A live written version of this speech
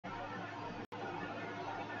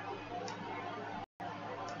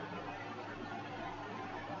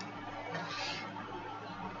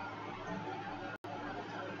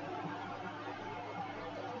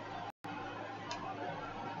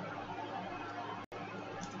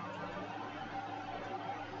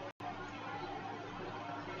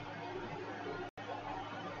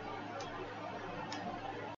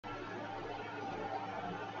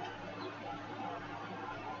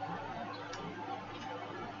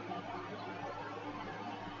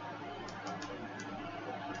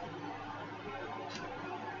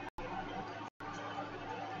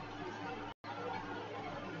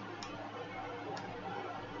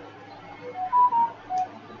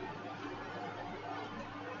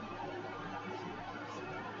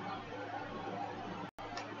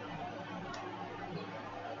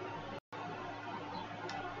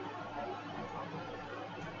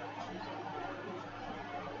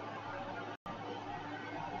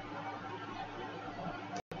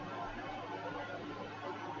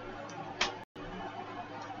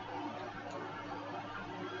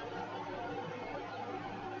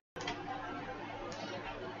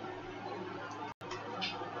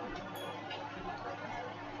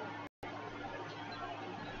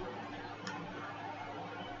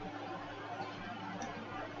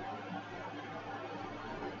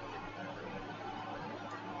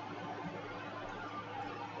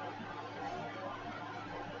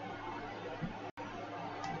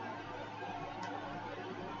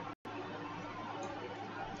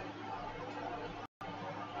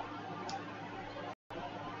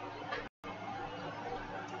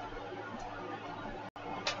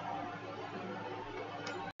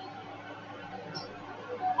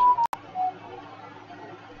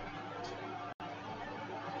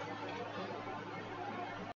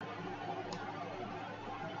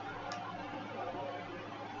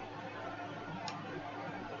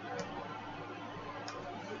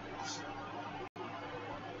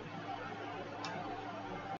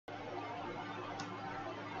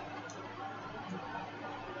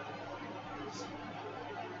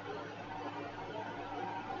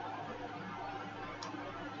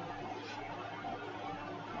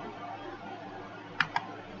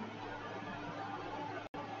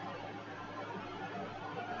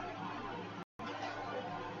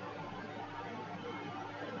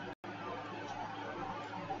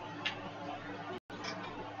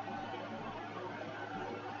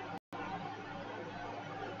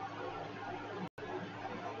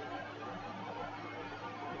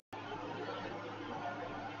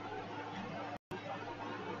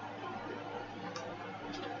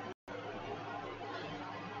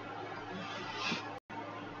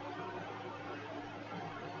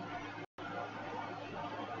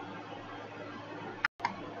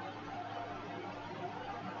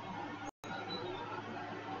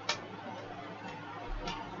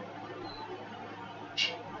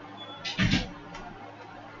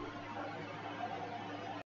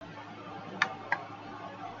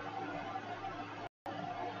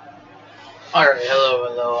Alright,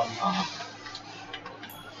 hello.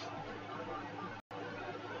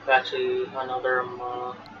 Back to another,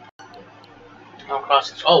 Animal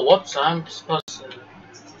Crossing. Oh, whoops, I'm supposed to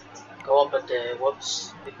go up a day.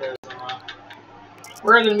 Whoops, because,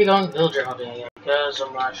 we're gonna be going villager hunting again, because,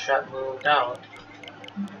 Shet moved out.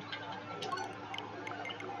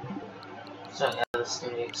 So, yeah, this is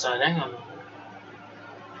gonna be exciting,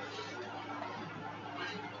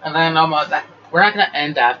 and then, we're not gonna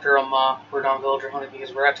end after, we're done villager hunting,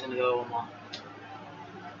 because we're actually gonna go,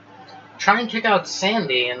 try and kick out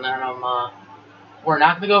Sandy, and then, we're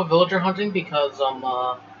not gonna go villager hunting because, in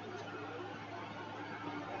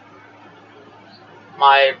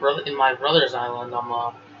my brother's island,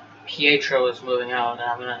 Pietro is moving out, and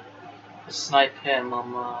I'm gonna snipe him,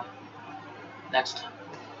 next,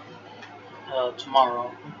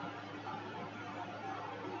 tomorrow.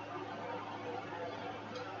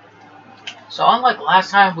 So unlike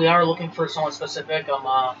last time, we are looking for someone specific,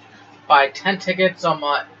 buy 10 tickets,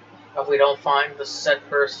 if we don't find the said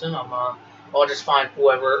person, I'll just find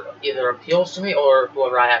whoever either appeals to me or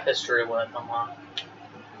whoever I have history with,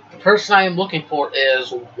 the person I am looking for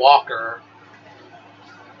is Walker.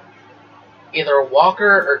 Either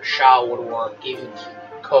Walker or Chow would work. Even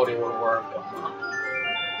Cody would work.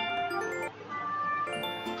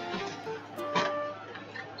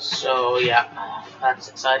 So yeah, that's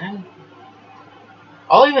exciting.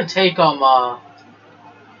 I'll even take one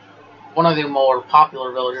of the more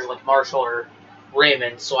popular villagers like Marshall or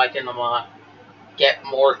Raymond, so I can get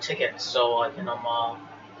more tickets. So I can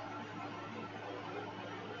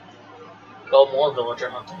go more villager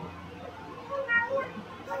hunting.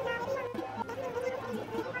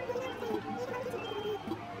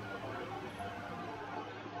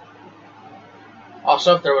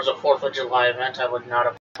 Also, if there was a 4th of July event, I would not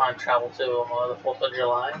have time travel to the 4th of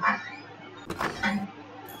July.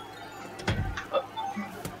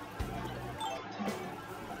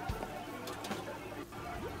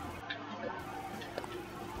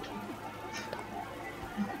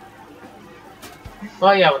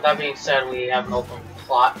 But yeah, with that being said, we have an open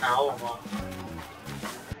plot now.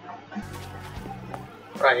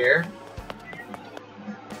 Right here.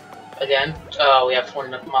 Again, we have 20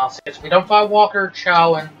 miles. If we don't find Walker,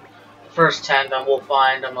 Chow, and first 10, then we'll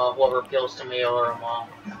find whoever appeals to me or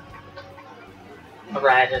whoever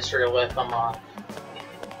I had history with.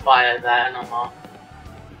 Via that, and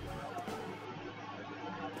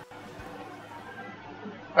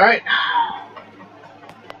Alright.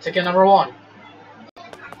 Ticket number 1.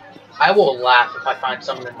 I will laugh if I find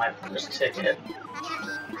someone in my first ticket.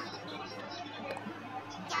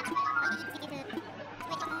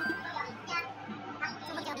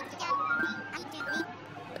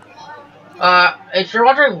 If you're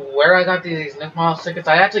wondering where I got these Nick Miles tickets,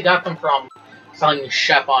 I actually got them from selling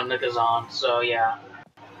Shep on Nickazon, so yeah.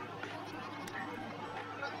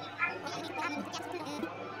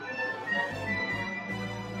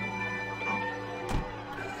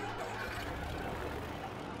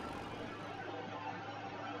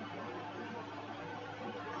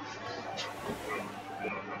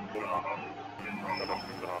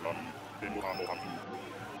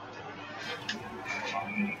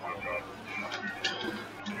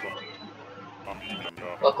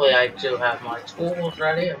 Luckily, I do have my tools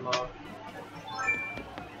ready.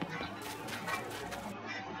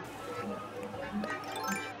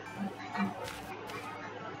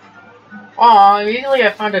 Aw, immediately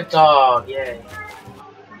I found a dog. Yay.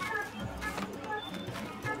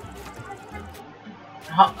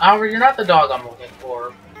 However, you're not the dog I'm looking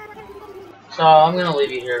for. So, I'm gonna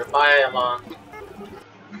leave you here. Bye,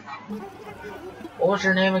 What was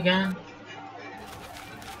your name again?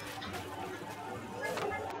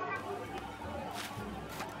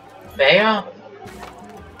 Bea?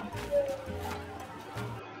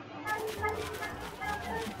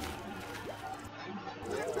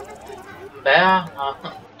 Bea?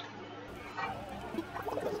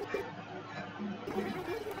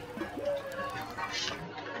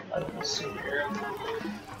 Let's see here.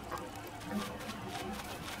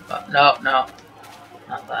 No, not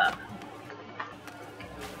that.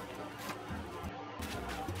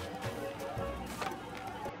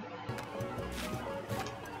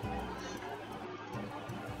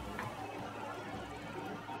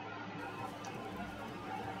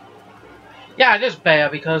 Yeah, just Bea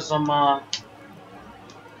because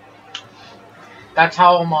that's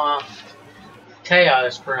how Taya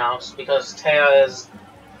is pronounced, because Taya is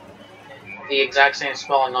the exact same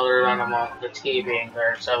spelling other than the T being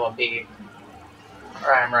there instead of a B.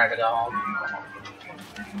 Alright, I'm ready to go home.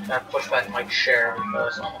 Gotta push back my chair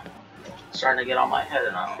because I'm starting to get on my head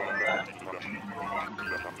enough like that.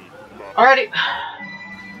 Alrighty.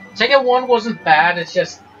 Ticket 1 wasn't bad, it's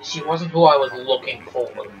just she wasn't who I was looking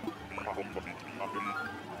for.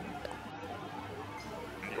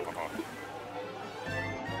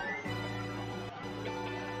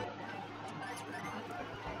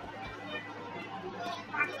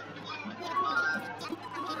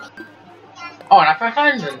 Oh, and if I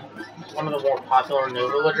find one of the more popular new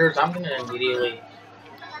villagers, I'm gonna immediately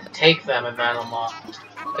take them, and then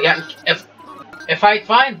again, if I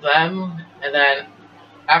find them, and then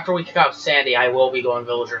after we kick out Sandy, I will be going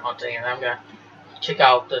villager hunting, and I'm gonna kick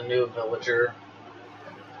out the new villager.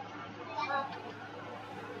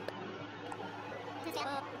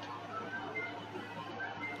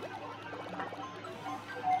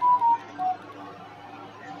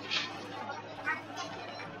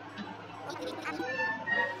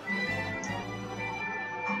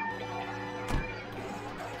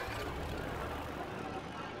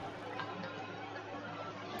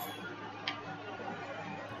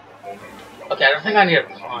 Okay, I don't think I need a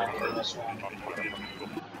pine for this one.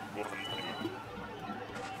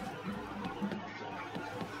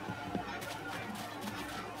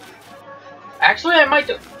 Actually, I might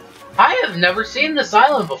do. I have never seen this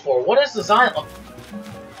island before. What is this island?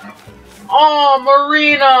 Oh,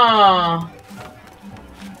 Marina!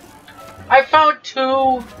 I found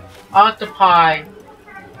 2 octopi.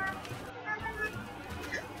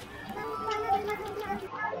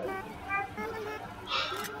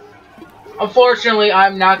 Unfortunately,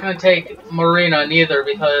 I'm not going to take Marina neither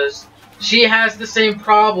because she has the same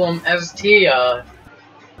problem as Tia.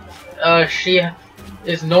 She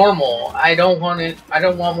is normal. I don't want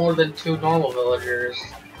more than 2 normal villagers,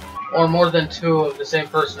 or more than 2 of the same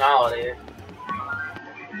personality.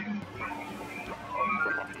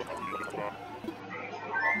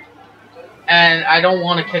 And I don't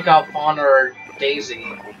want to kick out Fauna or Daisy.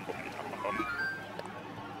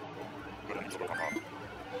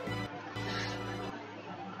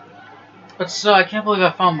 But still, I can't believe I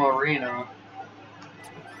found Marina.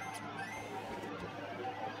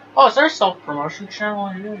 Oh, is there a self-promotion channel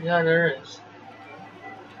here? Yeah, there is.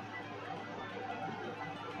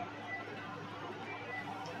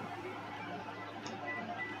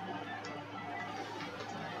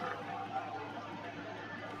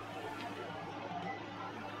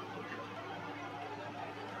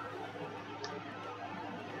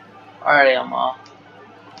 Alright,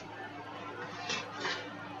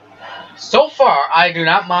 so far, I do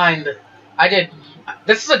not mind.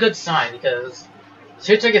 This is a good sign because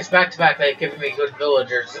 2 tickets back to back, they've given me good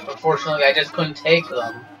villagers. Unfortunately, I just couldn't take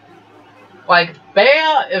them. Like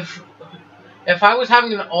Bea, if I was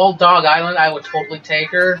having an all dog island, I would totally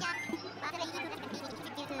take her.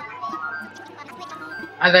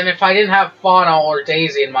 And then if I didn't have Fauna or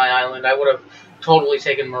Daisy in my island, I would have totally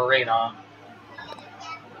taken Marina.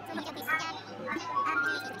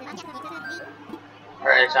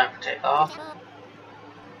 Alright, time for takeoff.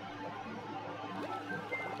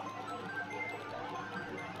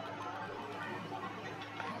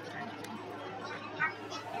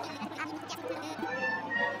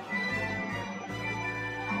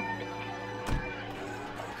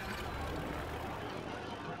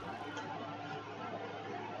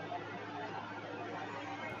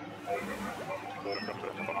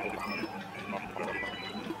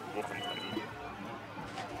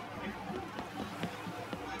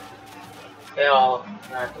 They all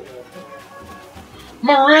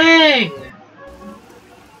Meringue!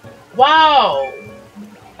 Wow!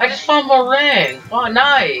 I just found Meringue! Wow,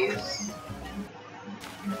 nice!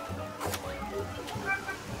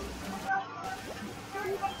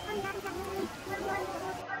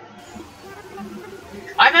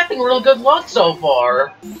 I'm having real good luck so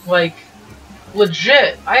far. Like,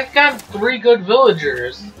 legit. I've got 3 good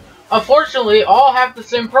villagers. Unfortunately, all have the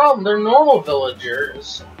same problem. They're normal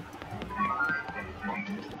villagers.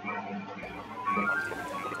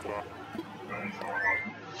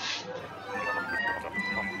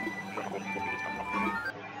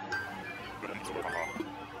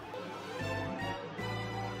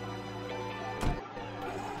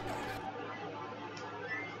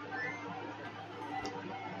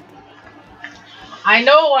 I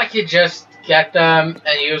know I could just get them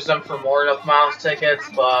and use them for more of Miles tickets,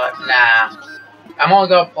 but nah. I'm only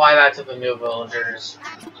gonna apply that to the new villagers.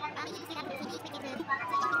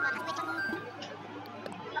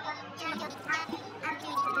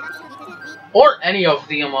 Or any of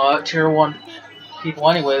the tier 1 people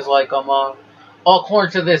anyways, like well,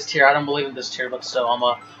 according to this tier, I don't believe in this tier, but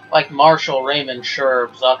still, like Marshall, Raymond,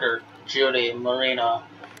 Sherb, Zucker, Judy, Marina,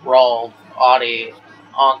 Raul, Audie,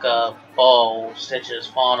 Anka, Bo, Stitches,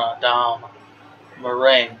 Fauna, Dom,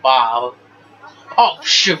 Meringue, Bob, Oh,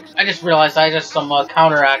 shoot. I just realized I just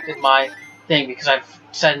counteracted my thing because I've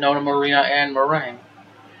said no to Marina and Meringue.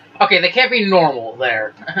 Okay, they can't be normal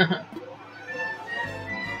there.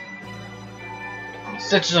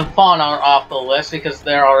 Stitches and Fawn are off the list because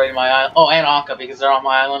they're already my island. Oh, and Anka because they're on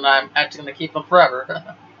my island. I'm actually going to keep them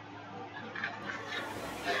forever.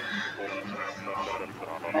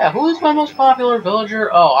 Yeah, who's my most popular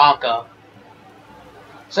villager? Oh, Anka.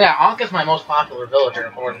 So yeah, Anka's my most popular villager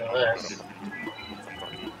according to this.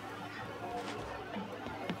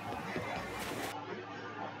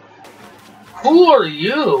 Who are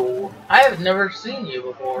you? I have never seen you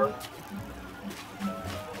before.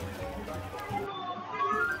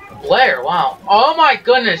 Blair, wow. Oh my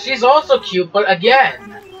goodness, she's also cute, but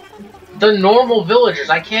again, the normal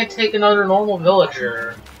villagers. I can't take another normal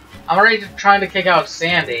villager. I'm already trying to kick out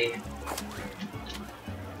Sandy.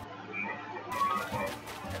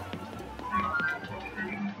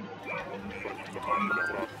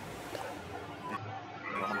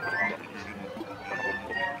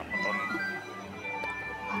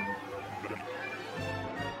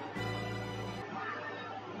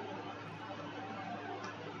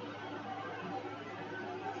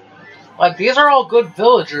 Like, these are all good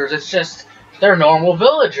villagers, it's just, they're normal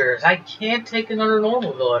villagers. I can't take another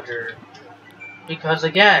normal villager. Because,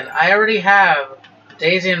 again, I already have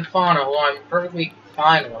Daisy and Fauna, who I'm perfectly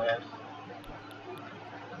fine with.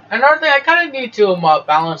 Another thing, I kind of need to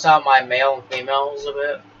balance out my male and females a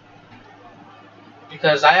bit.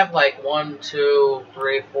 Because I have, like, 1, 2,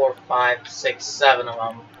 3, 4, 5, 6, 7 of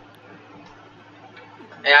them.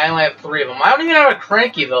 And I only have 3 of them. I don't even have a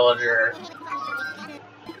cranky villager.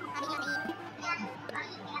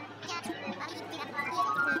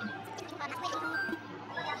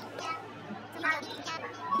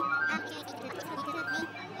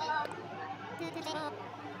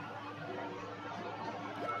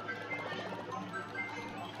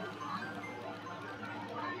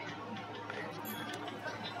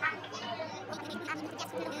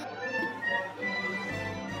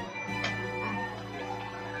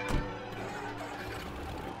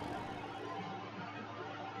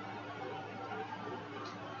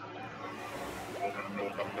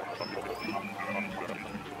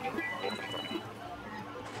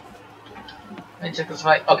 Let me check this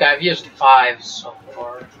fight. Okay, I've used 5 so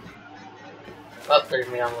far. Oh, there's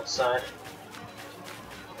me on this side.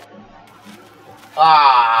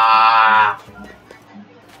 Ah!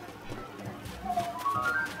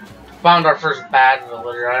 Found our first bad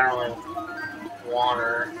villager. I don't really want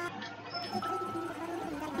her.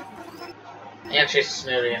 And she's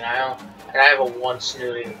snooty, and I have a 1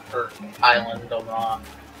 snooty per island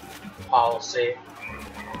policy.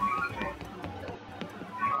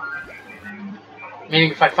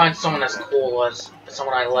 Meaning, if I find someone as cool as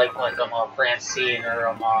someone I like Francine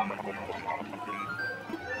or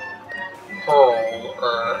Pearl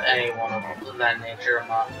or anyone of that nature,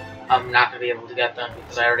 I'm not gonna be able to get them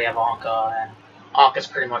because I already have Anka, and Anka's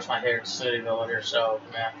pretty much my favorite snooty villager. So,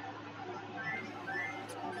 man.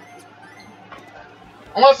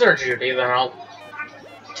 Unless they're Judy, then I'll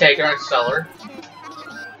take her and sell her.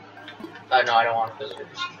 No, I don't want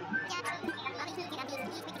visitors.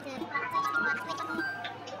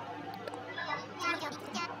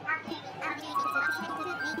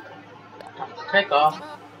 Take off.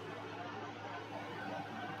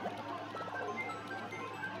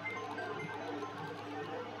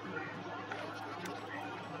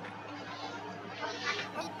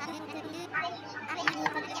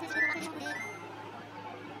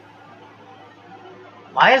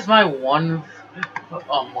 Why is my one...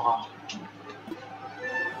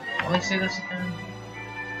 Let me see this again.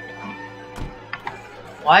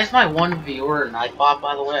 Why is my 1 viewer Nightbot,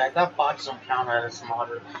 by the way? I thought bots don't count as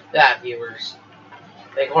moderators. Yeah, viewers.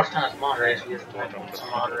 They of course count as moderators because Nightbot's a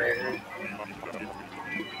moderator.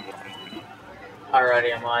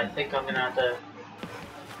 Alrighty, I think I'm gonna have to...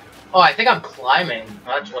 Oh, I think I'm climbing.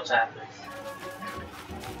 That's what's happening.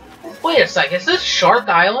 Wait a sec, is this Shark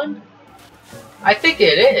Island? I think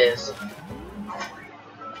it is.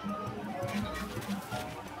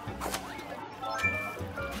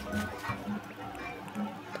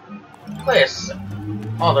 Wait a sec.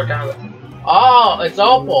 Oh, they're down there. Oh, it's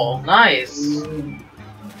Opal. Nice.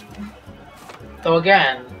 So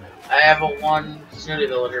again, I have a 1 snooty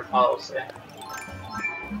villager policy.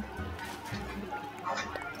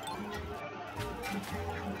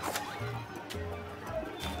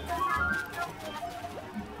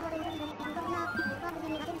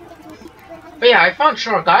 But yeah, I found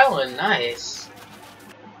Shark Island. Nice.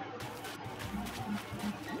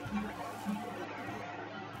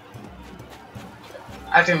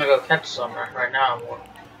 I think I'm gonna go catch some right now.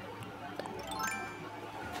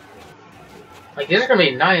 Like, these are gonna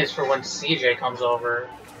be nice for when CJ comes over.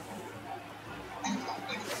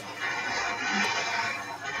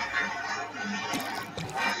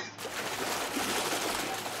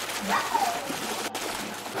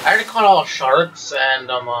 I already caught all sharks and,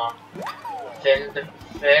 finned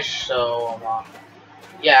fish, so,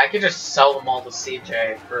 yeah, I could just sell them all to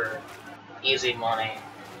CJ for easy money.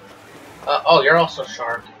 Oh, you're also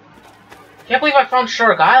shark. Can't believe I found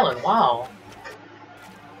Shark Island, wow.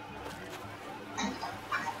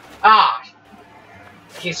 Ah!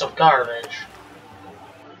 Piece of garbage.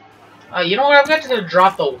 You know what, I've got to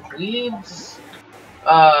drop the weeds.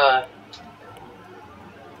 Let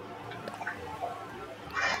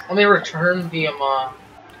me return the,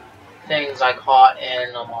 things I caught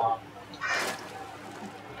in,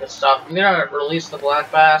 the stuff. I'm gonna release the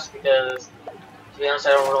black bass because, to be honest,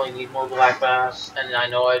 I don't really need more black bass, and I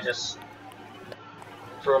know I just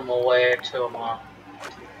threw them away to,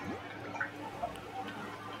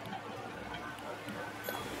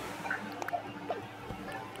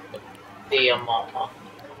 the,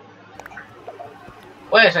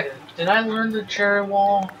 wait a second, did I learn the cherry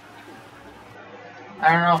wall?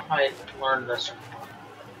 I don't know if I learned this or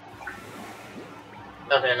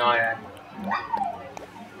not. Okay, no, I didn't.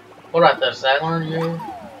 What about this? Did I learn you?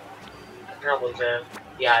 I probably did.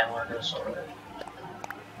 Yeah, I learned this already.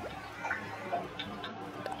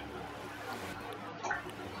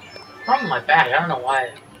 Probably my bag. I don't know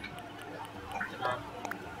why I did not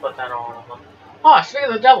put that on. Oh, speaking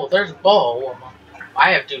of the devil, there's Bo.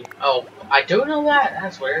 I have to. Oh, I do know that?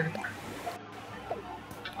 That's weird.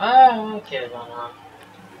 Oh, okay, then.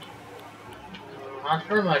 That's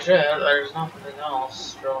pretty much it. There's nothing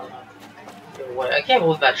else really. I can't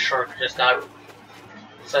believe that shark just got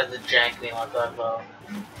decided to jank me like that, though.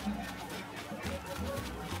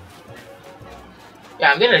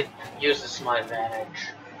 Yeah, I'm gonna use this to my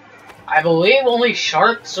advantage. I believe only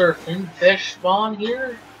sharks or fin fish spawn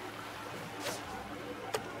here.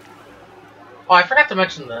 Oh, I forgot to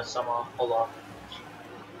mention this. Hold on.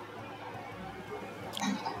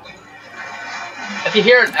 If you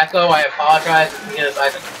hear an echo, I apologize because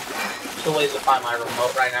I'm too lazy to find my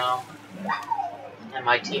remote right now. And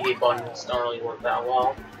my TV buttons don't really work that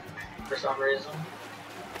well for some reason.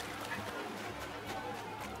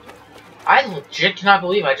 I legit cannot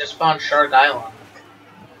believe I just found Shark Island.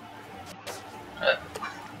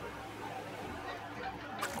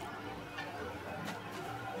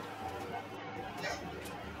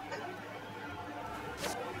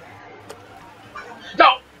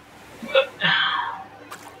 No!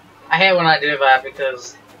 I hate when I do that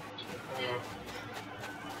because...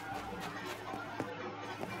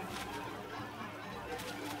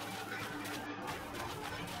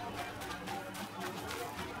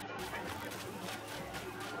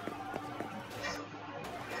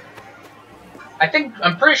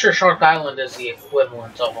 I'm pretty sure Shark Island is the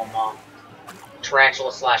equivalent of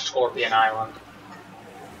Tarantula / Scorpion Island.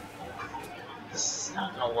 This is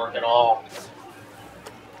not gonna work at all.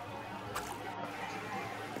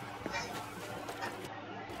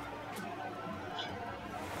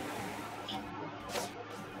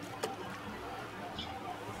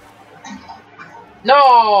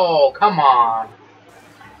 No! Come on!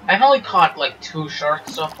 I've only caught like 2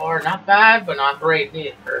 sharks so far. Not bad, but not great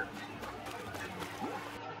either.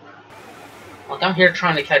 Like, I'm here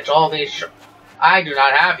trying to catch all these sharks. I do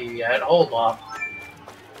not have you yet. Hold up.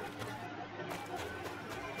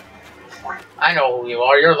 I know who you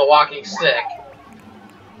are. You're the walking stick.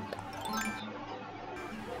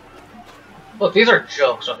 Look, these are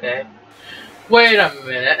jokes, okay? Wait a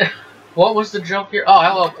minute. What was the joke here? Oh,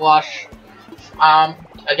 hello, Blush.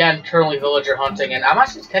 Again, currently villager hunting, and I'm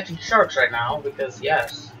actually catching sharks right now, because,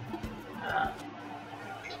 yes.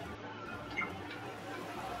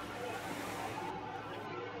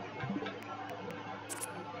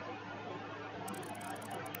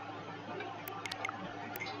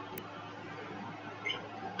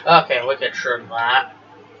 Okay, we could trim that.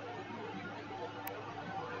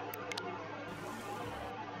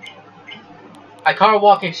 I caught a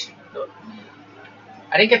walking...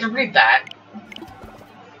 I didn't get to read that.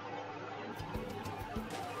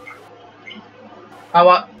 How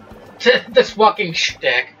about this walking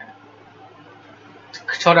shtick?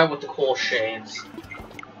 Told out with the cool shades.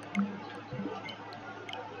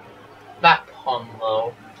 That pun,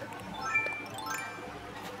 though.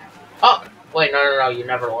 Oh! Wait, no, you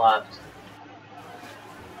never left.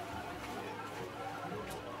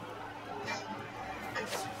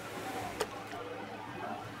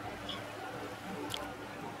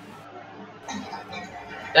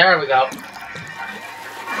 There we go.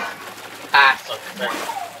 Ah, so good.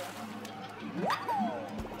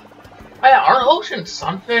 Oh yeah, aren't ocean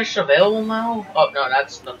sunfish available now? Oh no,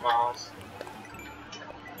 that's the miles.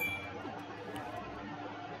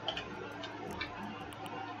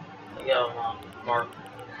 Yo, Mark,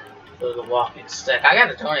 the walking stick. I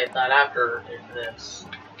gotta donate that after this.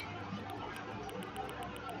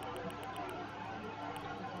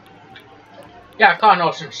 Yeah, I caught an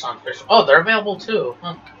ocean sunfish. Oh, they're available too.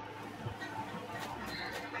 Huh.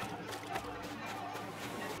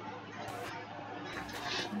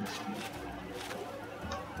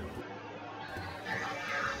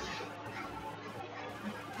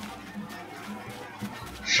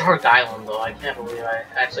 Shark Island, though. I can't believe I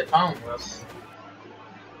actually found this.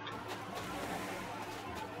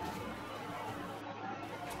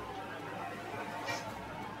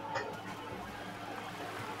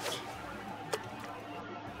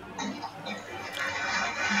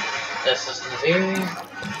 This is easy.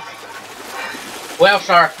 Whale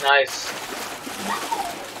shark, nice.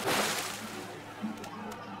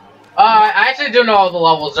 I actually do know all the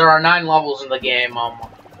levels. There are 9 levels in the game.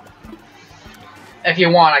 If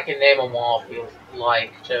you want, I can name them all if you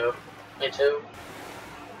like to. Me too.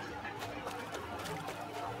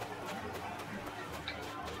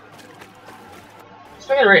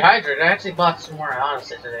 Speaking of rehydrated, I actually bought some more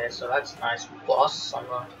Odyssey today, so that's nice. Plus,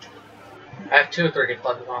 I have 2 3D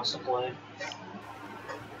Pokemon to play.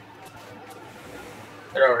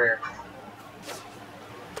 They're over here.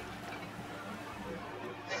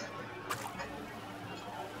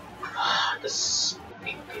 This is a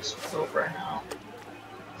big piece of poop right now.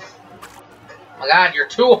 Oh my god, you're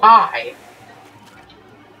too high!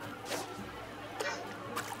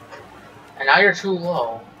 And now you're too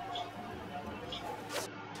low.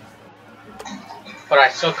 But I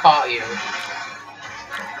still caught you.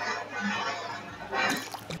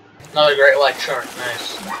 Another great white shark,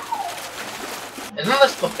 nice. Isn't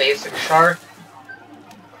this the basic shark?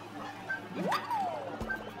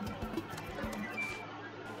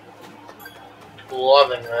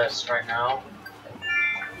 Loving this right now.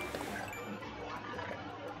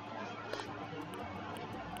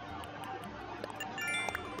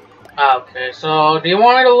 Okay, so do you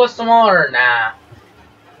want me to list them all or nah?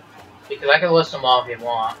 Because I can list them all if you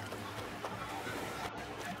want.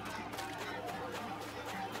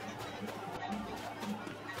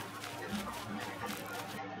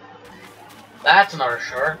 That's another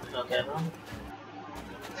shark. Okay, then.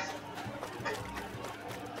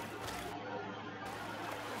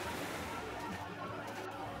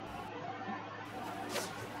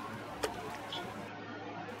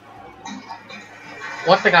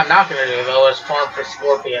 One thing I'm not gonna do though is farm for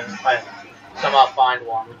scorpions if I somehow find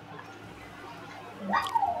one.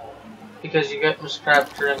 Because you get them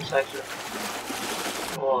scrapped during section.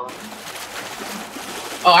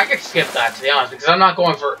 Oh, I could skip that to be honest, because I'm not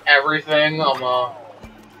going for everything.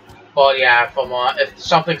 But yeah, if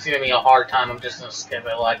something's giving me a hard time, I'm just gonna skip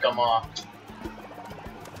it. Like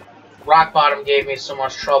Rock Bottom gave me so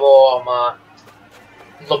much trouble.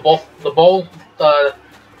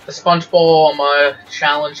 The Sponge Bowl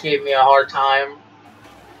challenge gave me a hard time,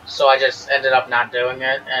 so I just ended up not doing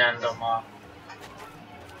it, and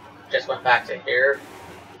just went back to here.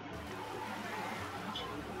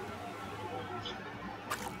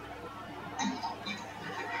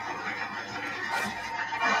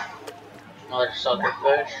 Another sucker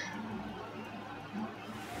fish.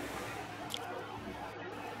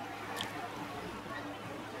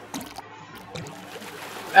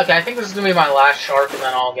 Okay, I think this is gonna be my last shark, and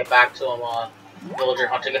then I'll get back to villager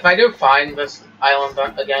hunting. If I do find this island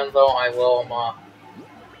again, though, I will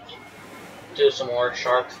do some more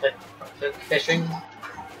shark fishing.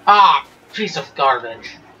 Ah, piece of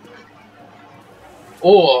garbage.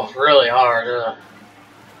 Oh, really hard.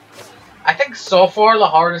 I think so far the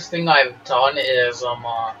hardest thing I've done is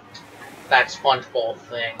that Sponge Bowl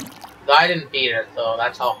thing. I didn't beat it though.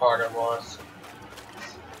 That's how hard it was.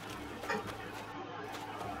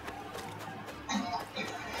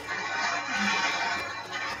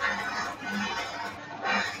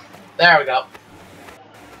 There we go.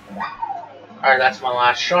 Alright, that's my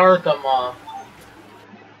last shark.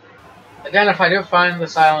 Again, if I do find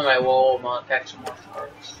this island, I will catch some more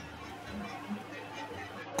sharks.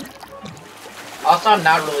 Also, I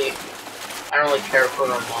don't really care for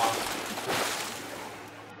them,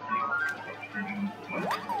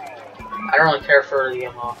 I don't really care for the,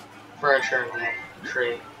 furniture in the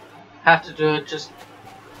tree. Have to do it, just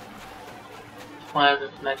plan it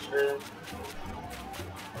next video.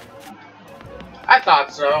 I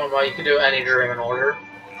thought so, you could do any dream in order.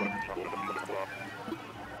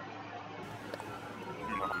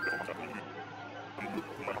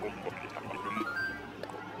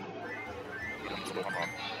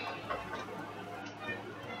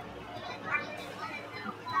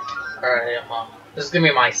 Alright, this is gonna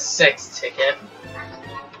be my 6th ticket.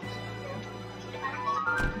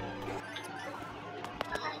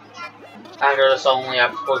 After this, I only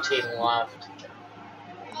have 14 left.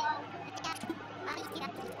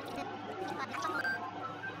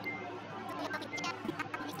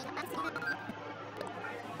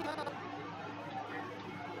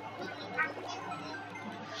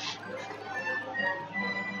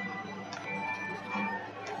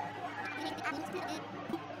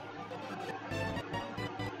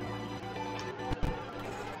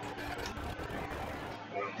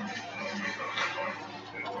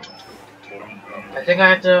 I think I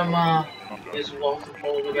have to use wall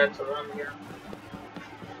control to get to them here.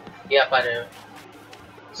 Yep, I do.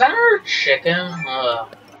 Is that our chicken?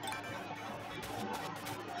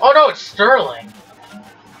 Oh no, it's Sterling!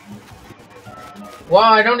 Well,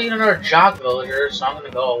 I don't need another jock villager, so I'm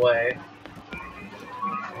gonna go away.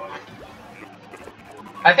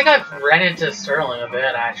 I think I've ran into Sterling a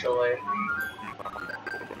bit, actually.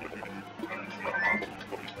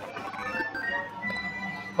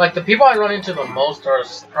 Like, the people I run into the most are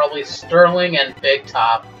probably Sterling and Big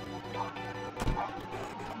Top.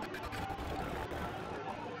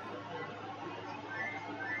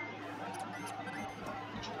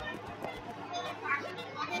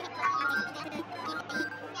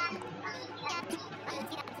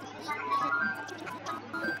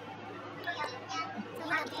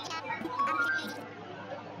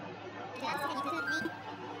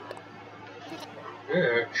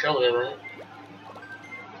 Chilly a bit.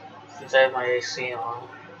 Since I have my AC on.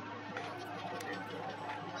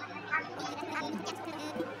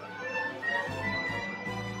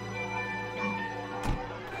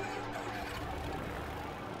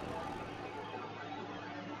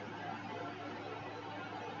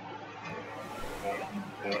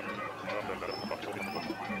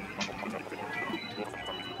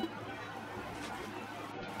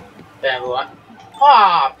 Then what?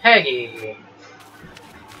 Ah, Peggy!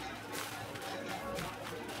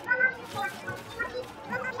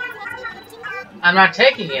 I'm not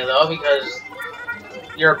taking you though because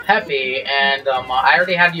you're Peppy, and I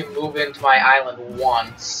already had you move into my island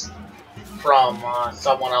once from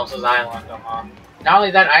someone else's island. Not only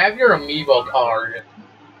that, I have your amiibo card.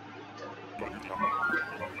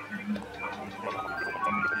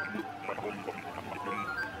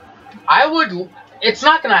 It's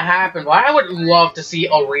not gonna happen, but I would love to see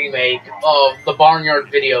a remake of the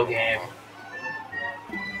Barnyard video game.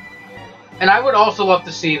 And I would also love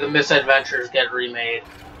to see the Misadventures get remade.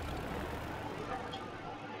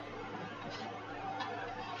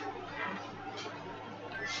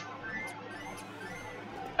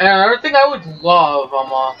 And another thing I would love,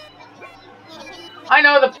 I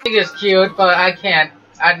know the pig is cute, but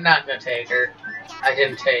I'm not gonna take her. I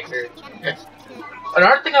didn't take her.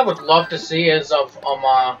 Another thing I would love to see is of,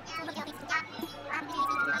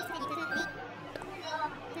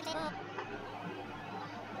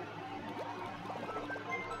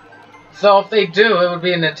 so if they do, it would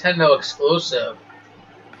be a Nintendo exclusive.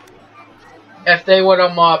 If they would,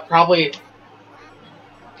 probably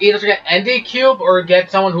either get ND Cube or get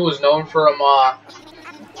someone who is known for,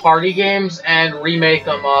 party games and remake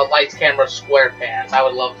them, Lights, Camera, SquarePants. I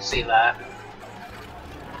would love to see that.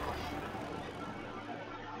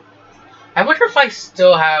 I wonder if I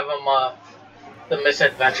still have, the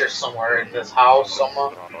Misadventures somewhere in this house,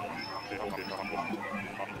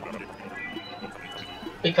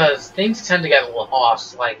 because things tend to get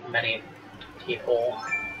lost, like many people.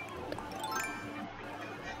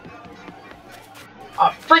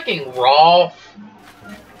 Freaking Rolf!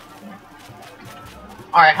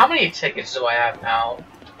 Alright, how many tickets do I have now?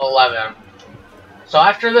 11. So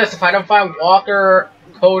after this, if I don't find Walker,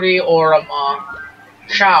 Cody, or,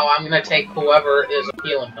 Chow, I'm gonna take whoever is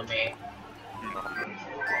appealing to me.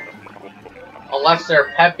 Unless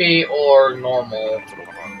they're Peppy or normal.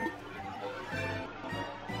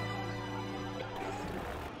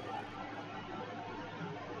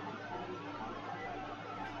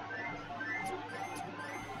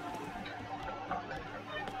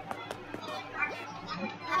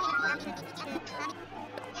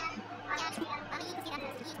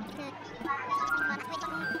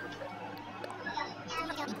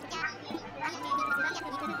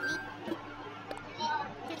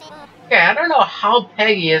 Yeah, I don't know how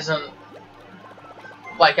Peggy isn't,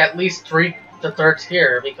 like, at least the third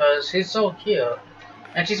tier, because she's so cute.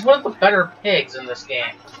 And she's one of the better pigs in this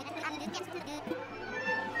game.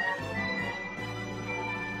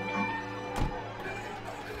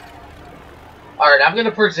 Alright, I'm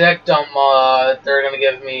gonna predict, they're gonna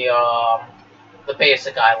give me, the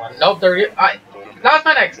basic island. Nope, that was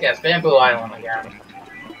my next guess, Bamboo Island again.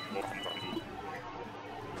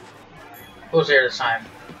 Who's here this time?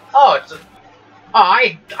 Oh, it's a... Oh,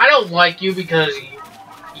 I don't like you because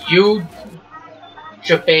you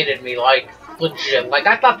baited me, like, legit. Like,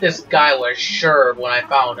 I thought this guy was sure when I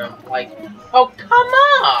found him. Like, oh, come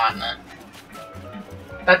on!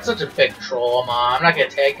 That's such a big troll, I'm not gonna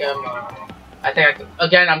take him. I think I could...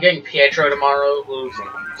 Again, I'm getting Pietro tomorrow, who's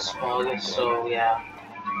small, so yeah.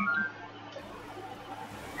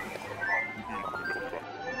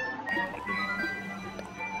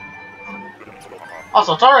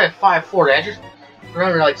 Also, it's already at 5:40. I just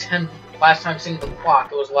remember, like, last time seeing the clock,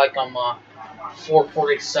 it was like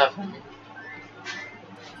 4:47.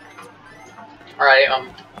 Alright,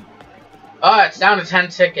 it's down to 10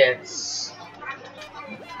 tickets.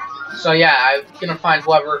 So yeah, I'm gonna find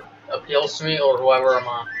whoever appeals to me or whoever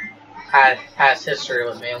has history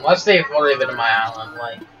with me, unless they've already been to my island.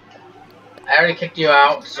 Like, I already kicked you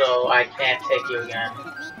out, so I can't take you again.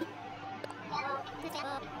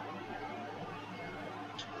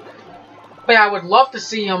 But yeah, I would love to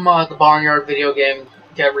see the Barnyard video game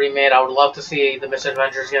get remade. I would love to see the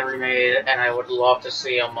Misadventures get remade, and I would love to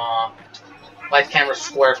see Light Camera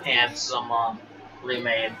SquarePants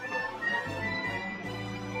remade.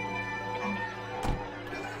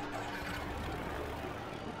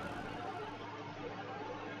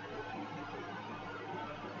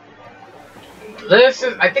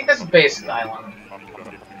 I think this is Basic Island.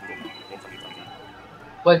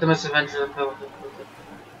 Like the Misadventures of...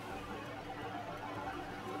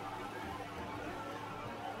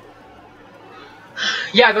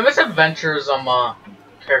 Yeah, the Misadventures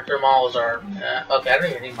character models are okay. I don't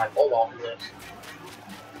even need my full wall for this.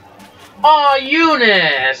 Aw,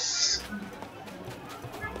 Eunice!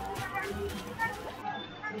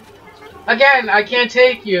 Again, I can't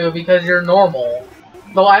take you because you're normal.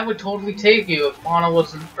 Though I would totally take you if Fauna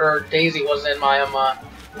wasn't or Daisy wasn't in my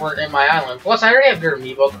weren't in my island. Plus, I already have your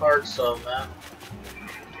amiibo card, so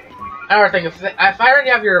I don't think if I already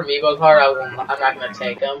have your amiibo card, I'm not gonna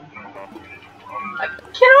take him.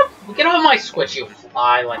 Get off my Squitch, you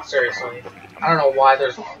fly! Like, seriously. I don't know why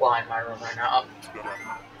there's a fly in my room right now.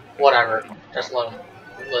 Whatever. Just let him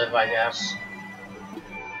live, I guess.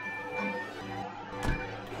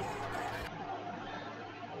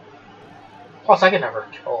 Plus, I could never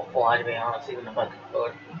kill a fly, to be honest, even if I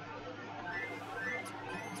could.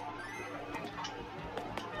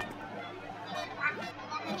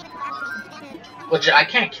 Which, I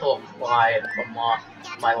can't kill a fly if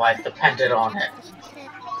my life depended on it.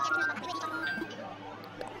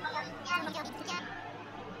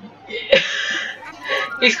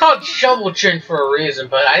 He's called Shovel Chin for a reason,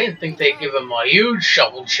 but I didn't think they'd give him a huge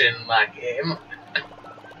shovel chin in that game.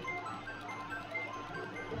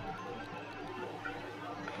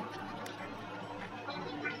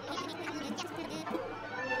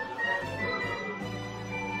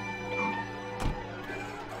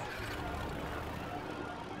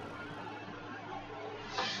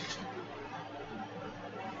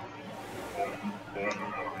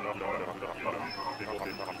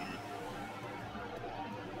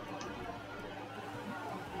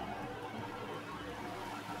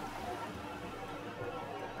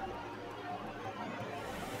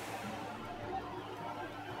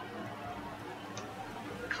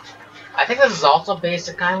 I think this is also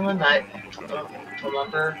Basic Island, I don't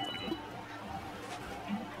remember.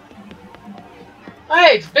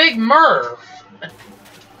 Hey, it's Big Murph!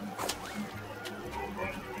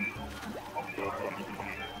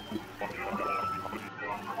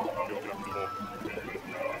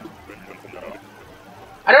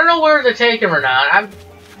 I don't know whether to take him or not. I'm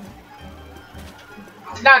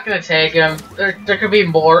not gonna take him. There could be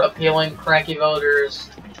more appealing cranky voters.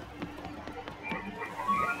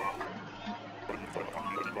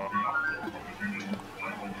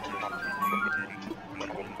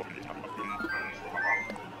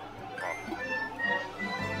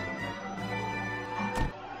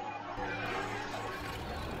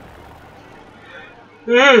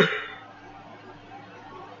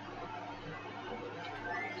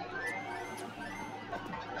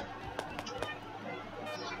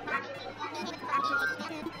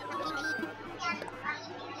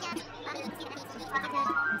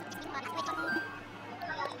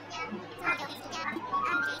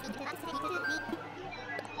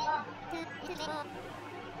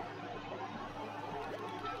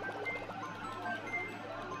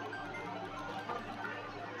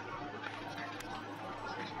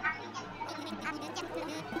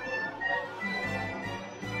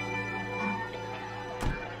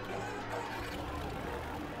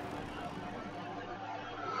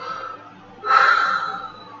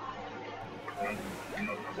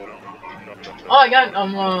 Oh, I got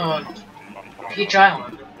Peach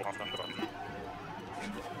Island.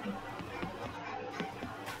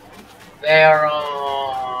 They're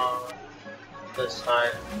on this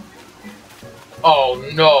side. Oh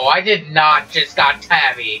no, I did not just got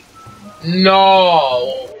Tabby.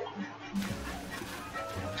 No!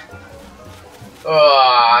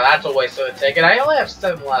 That's a waste of a ticket. I only have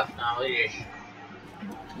 7 left now. Eesh.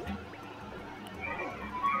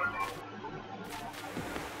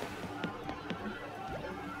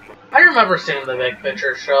 I remember seeing the Big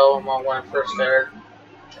Picture show when it first aired.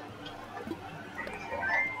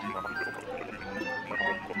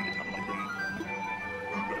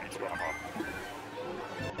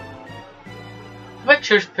 The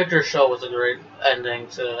Big Picture show was a great ending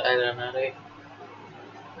to Ed and Eddie.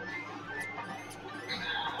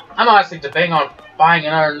 I'm honestly debating on buying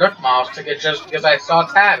another Nook Miles ticket just because I saw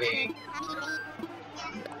Tabby.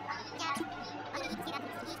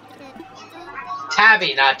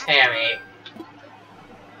 Tabby, not Tammy.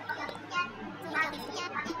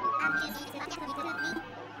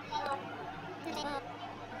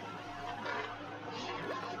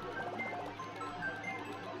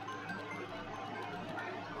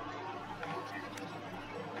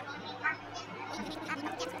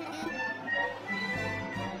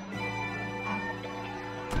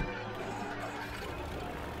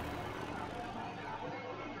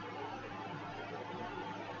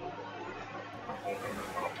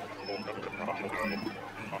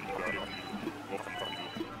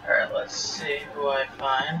 Alright, let's see who I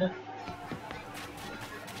find.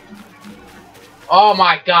 Oh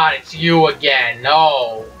my god, it's you again.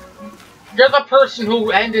 No. You're the person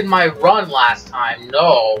who ended my run last time.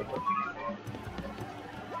 No.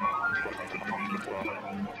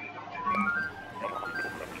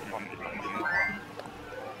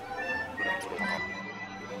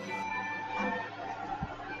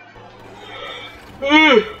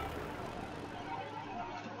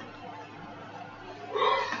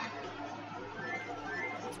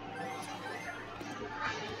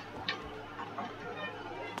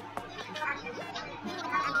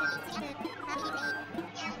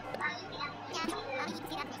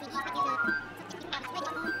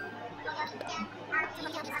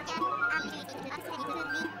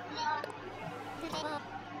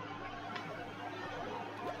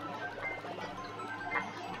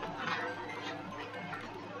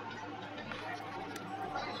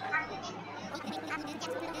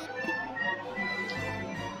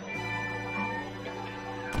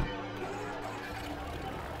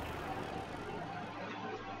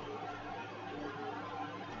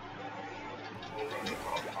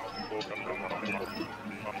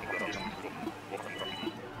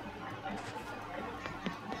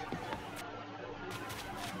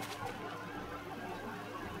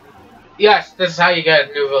 Yes, this is how you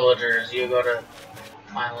get new villagers. You go to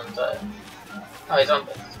Island. Oh, he's on.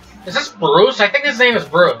 Is this Bruce? I think his name is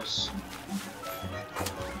Bruce.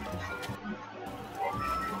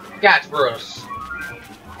 Yeah, it's Bruce.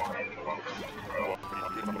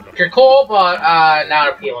 You're cool, but not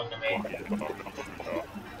appealing to me.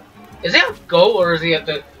 Is he a goat or is he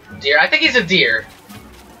a deer? I think he's a deer.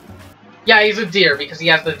 Yeah, he's a deer because he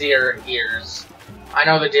has the deer ears. I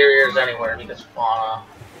know the deer ears anywhere because fauna.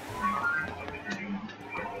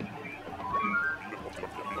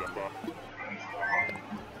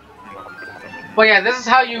 But yeah, this is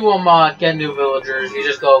how you get new villagers. You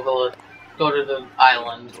just go to the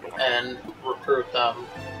island and recruit them.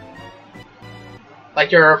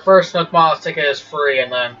 Like your first Nook Miles ticket is free, and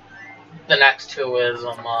then the next 2 is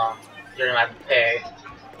you're gonna have to pay.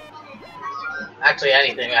 Actually,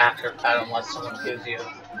 anything after that, unless someone gives you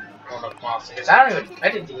one Nook Miles tickets. I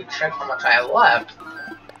didn't even check how much I had left.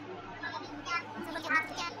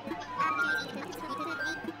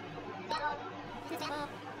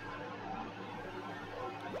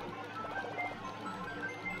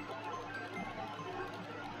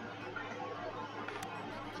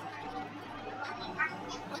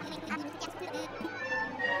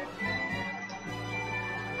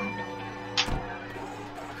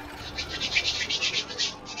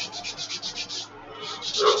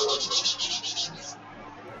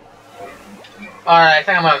 Alright, I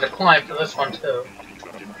think I'm gonna decline for this one too.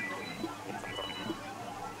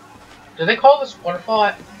 Do they call this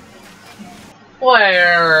waterfall?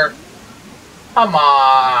 Blair! Come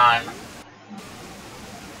on!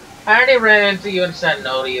 I already ran into you and said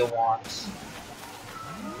no to you once.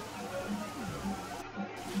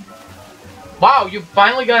 Wow, you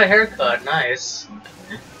finally got a haircut. Nice.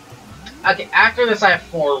 Okay, after this I have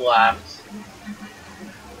 4 left.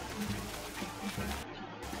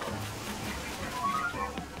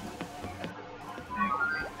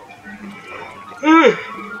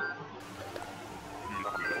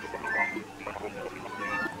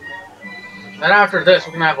 Then after this,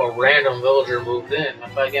 we're gonna have a random villager moved in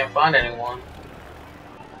if I can't find anyone.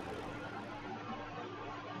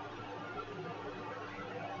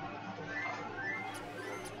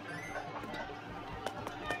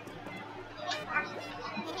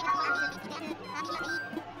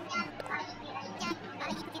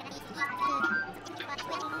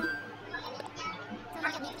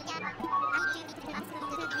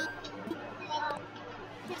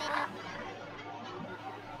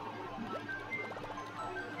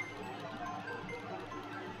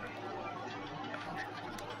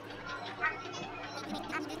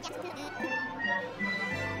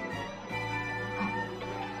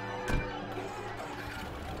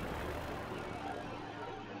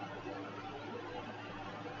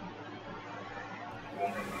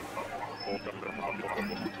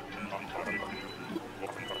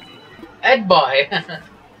 Ed boy.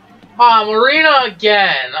 Marina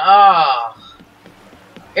again.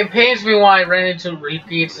 It pains me when I ran into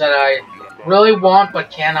repeats that I really want but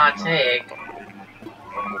cannot take.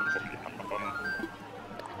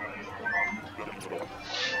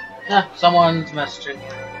 Someone's messaging you.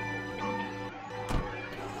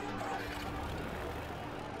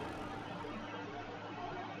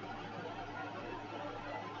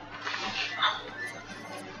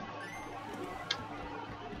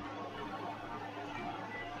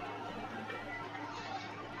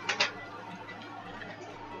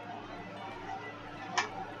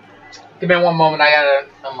 Give me one moment, I gotta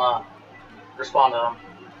respond to them.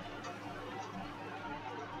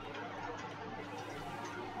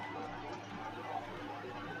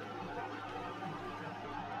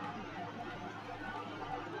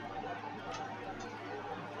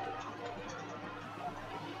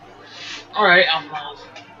 Alright,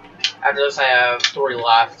 after this I have 3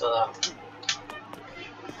 left.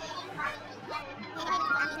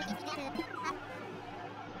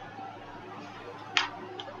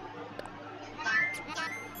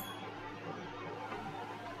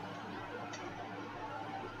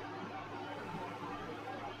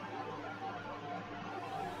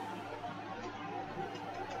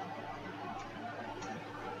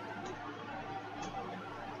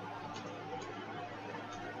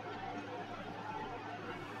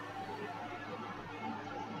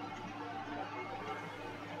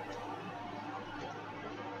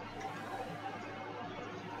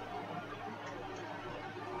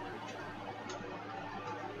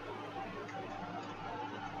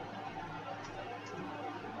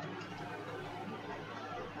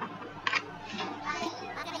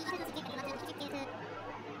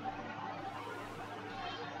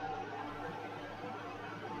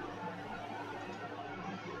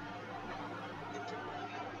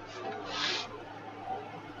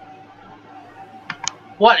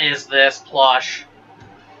 What is this plush?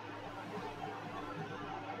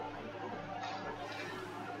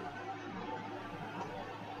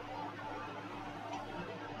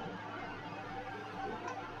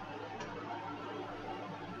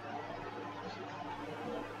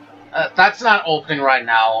 That's not opening right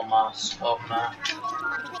now, almost.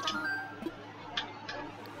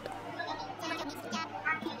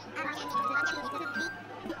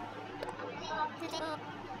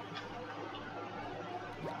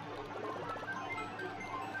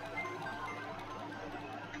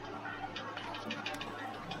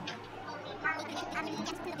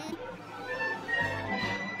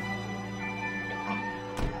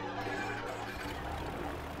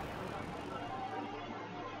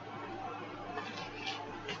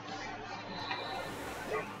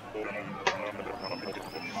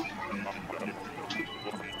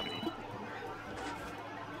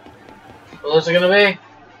 What's it gonna be?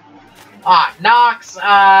 Nox? Nah.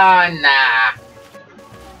 I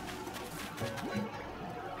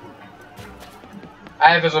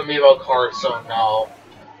have his amiibo card, so no.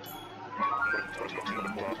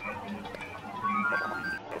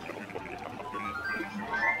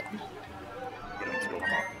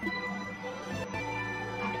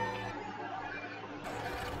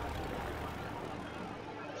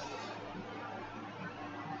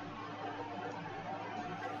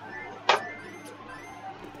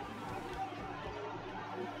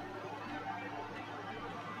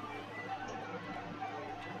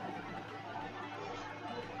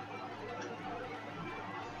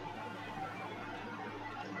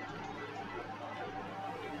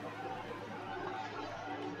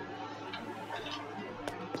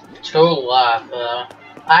 Two left.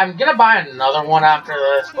 I'm gonna buy another one after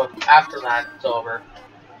this, but after that, it's over.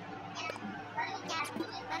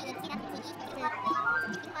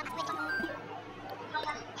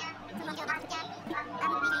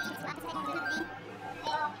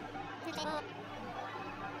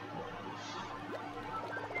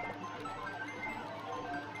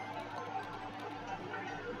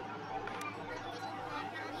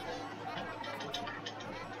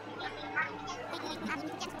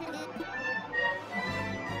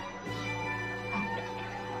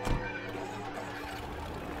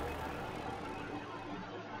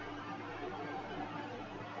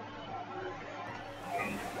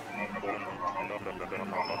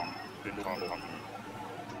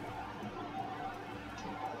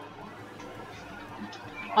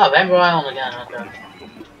 Oh, Bamboo Island again, okay.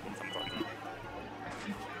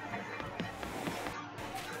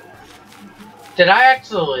 Did I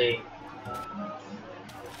actually?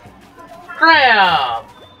 Graham!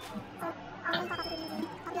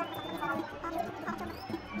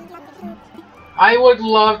 I would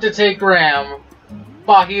love to take Graham,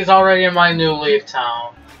 but he's already in my new leave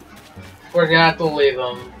town. We're gonna have to leave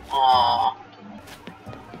him. Aww.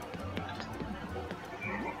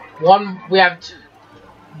 We have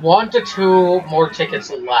 1 to 2 more tickets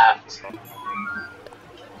left.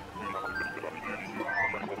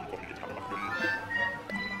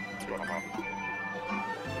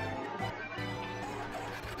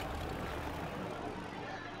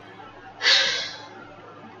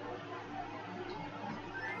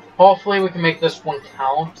 Hopefully we can make this one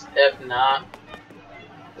count. If not,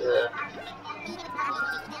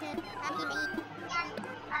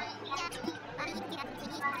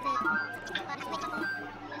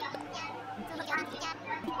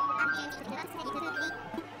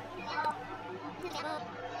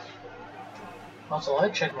 Also, I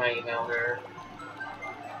check my email here.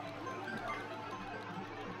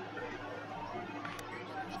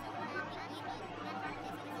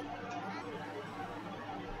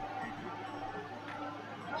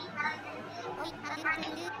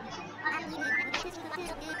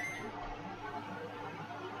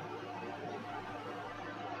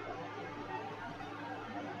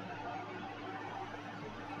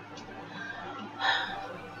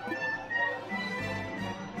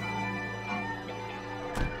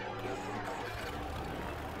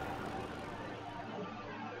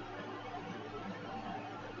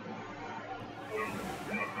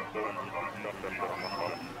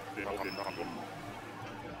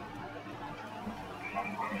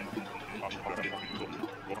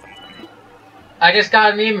 I just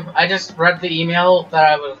got an email. I just read the email that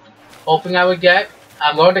I was hoping I would get.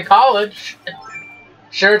 I'm going to college.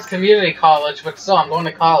 Sure, it's community college, but still, I'm going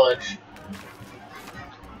to college.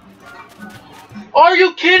 Are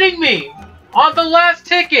you kidding me? On the last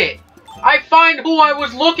ticket, I find who I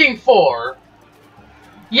was looking for.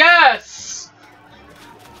 Yes!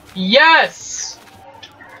 Yes!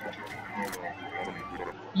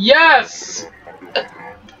 Yes!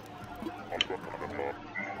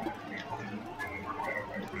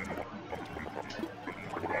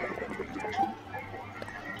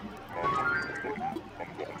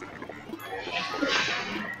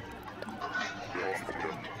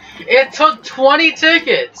 It took 20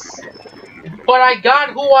 tickets, but I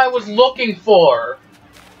got who I was looking for.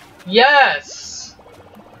 Yes!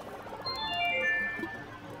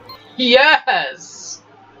 Yes!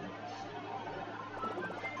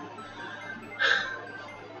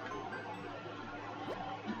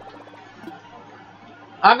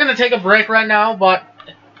 I'm gonna take a break right now, but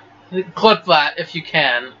clip that if you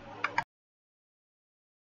can.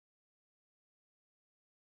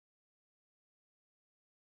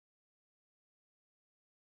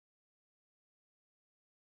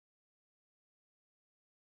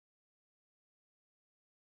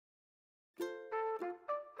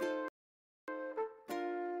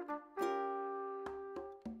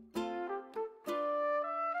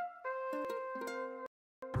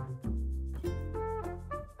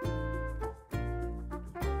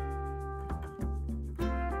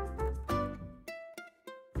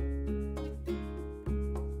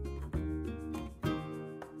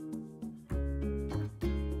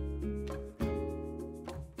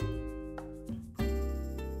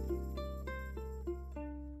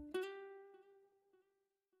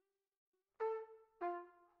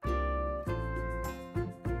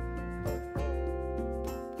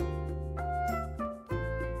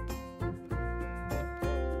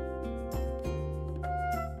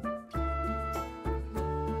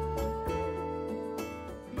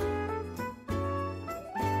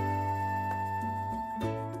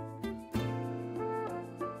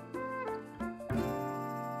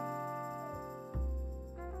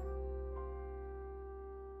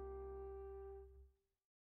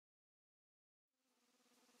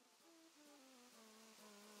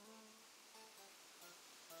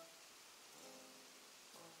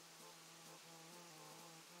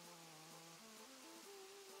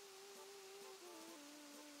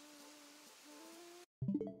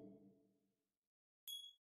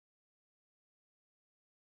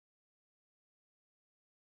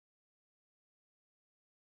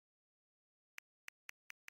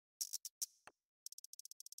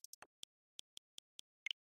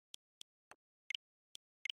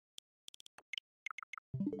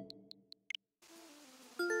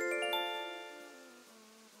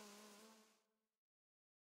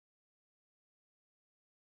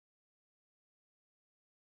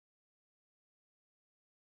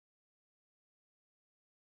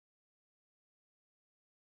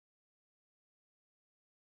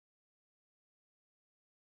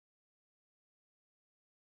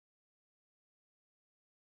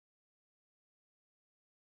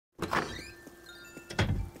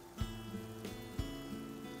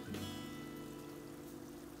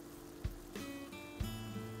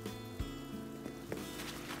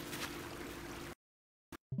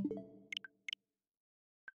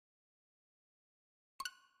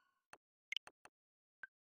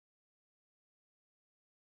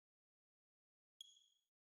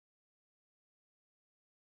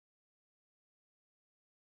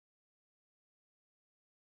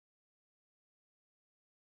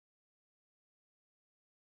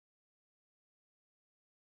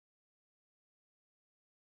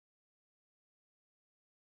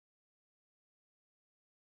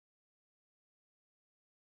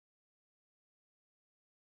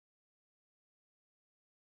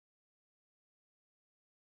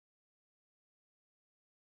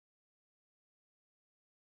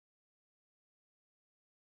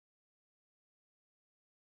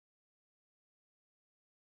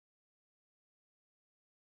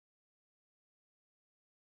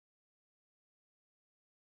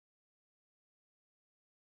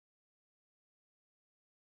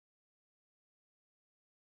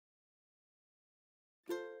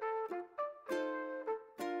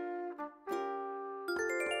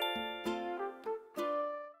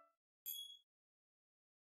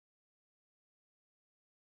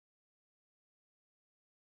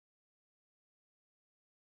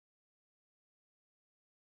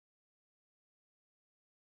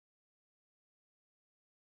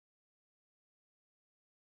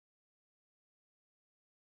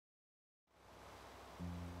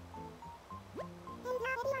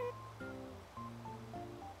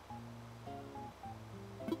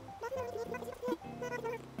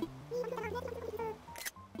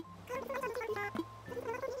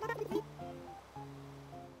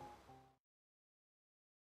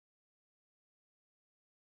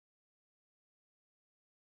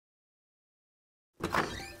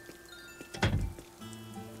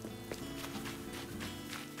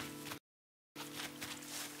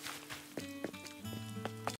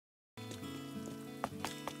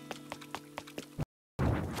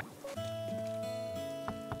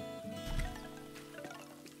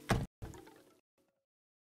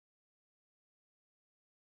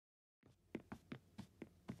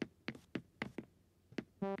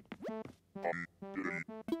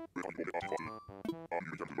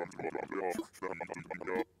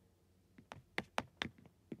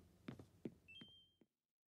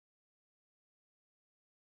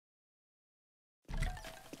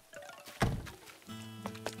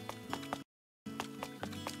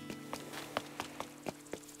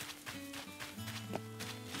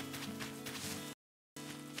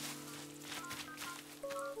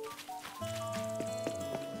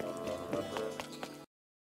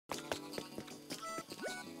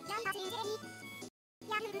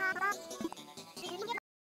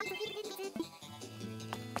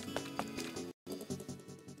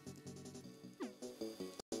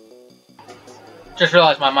 Just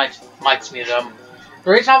realized my mic's muted.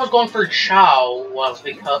 The reason I was going for Chow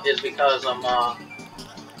is because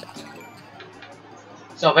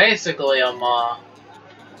so basically I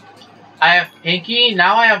have Pinky,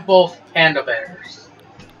 now I have both panda bears.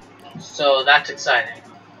 So that's exciting.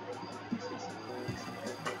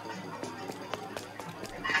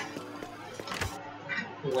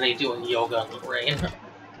 When he's doing yoga in the rain.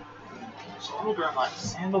 So I'm gonna my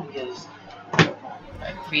sandal because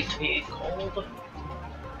my feet be cold.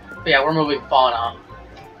 But yeah, we're moving Fauna.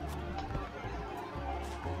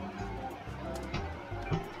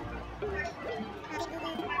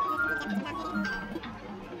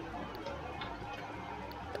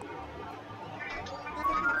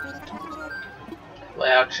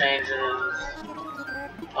 Layout changes.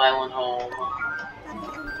 Island home.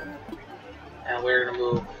 And we're gonna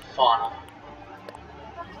move Fauna.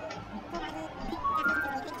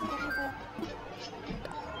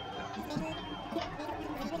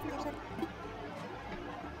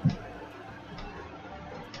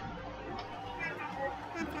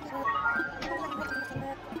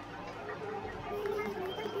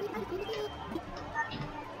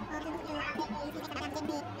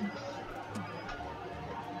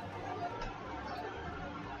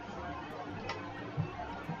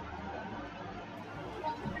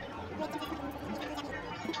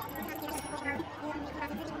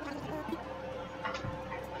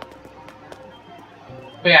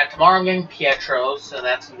 But yeah, tomorrow I'm getting Pietro, so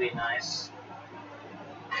that's gonna be nice.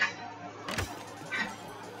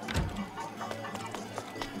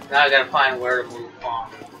 Now I gotta find where to move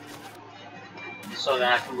on. So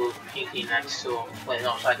then I can move Pinky next to him. Wait,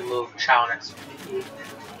 no, so I can move Chow next to Pinky.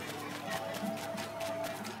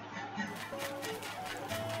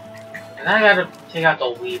 And then I gotta take out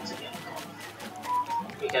the weeds again.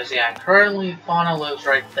 Because, yeah, currently Fauna lives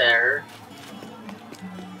right there.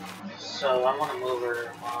 So I'm gonna move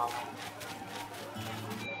her,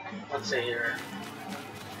 let's see here.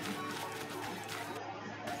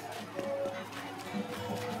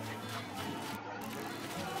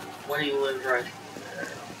 Winnie lives right there.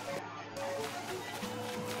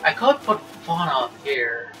 I could put Fauna up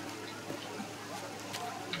here.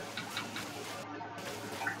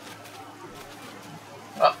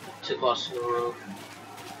 Oh, too close to the roof.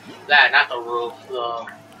 Not the roof, the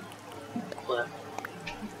cliff.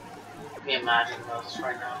 Let me imagine this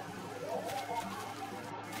right now.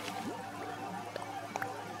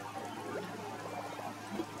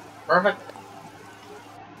 Perfect.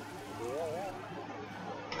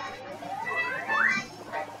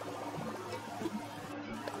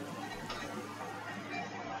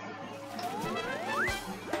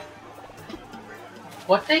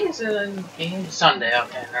 What day is it in game? Sunday.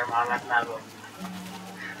 Okay, never mind. I'm gonna have a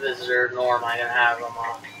visitor. Nor am I gonna have them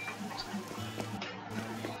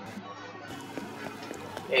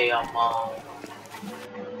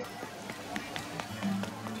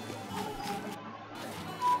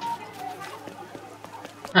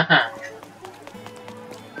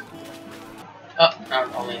oh,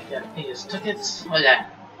 not only get these tickets. Oh yeah,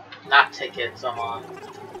 not tickets. I'm on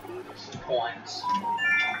points.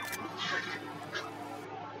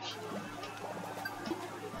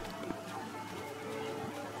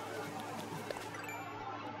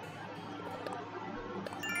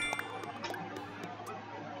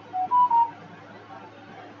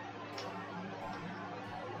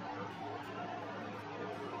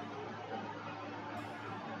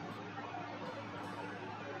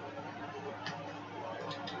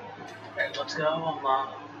 Okay, let's go.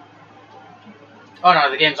 Oh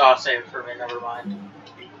no, the game's all saved for me. Never mind.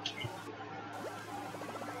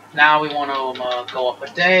 Now we want to go up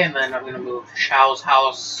a day, and then I'm gonna move Chow's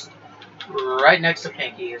house right next to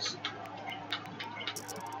Pinky's.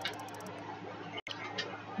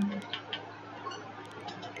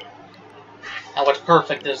 And what's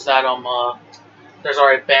perfect is that there's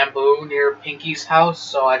already bamboo near Pinky's house,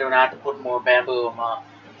 so I don't have to put more bamboo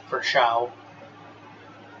for Chow.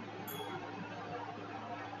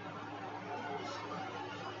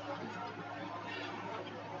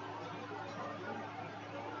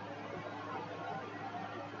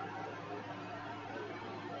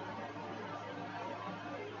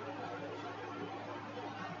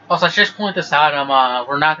 Also, I should just point this out.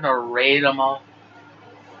 We're not gonna raid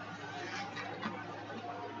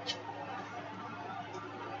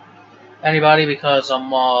anybody because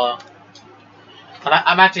I'm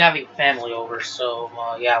actually having family over, so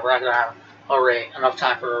yeah, we're not gonna have a raid. Enough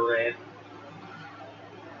time for a raid.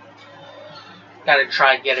 Gotta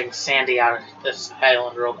try getting Sandy out of this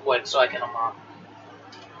island real quick so I can not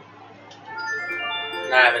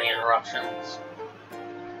have any interruptions.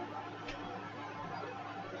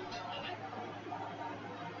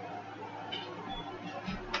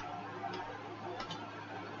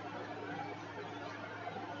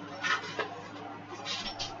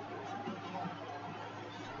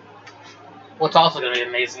 What's also going to be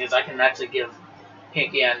amazing is I can actually give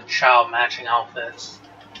Pinky and Chao matching outfits.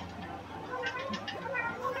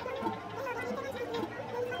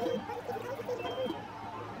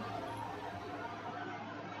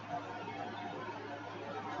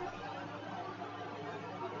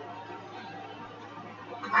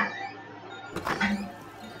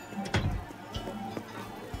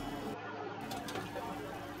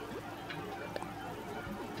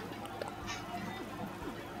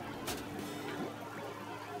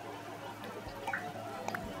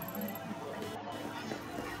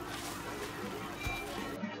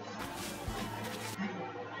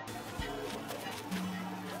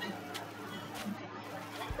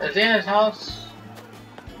 Is he in his house?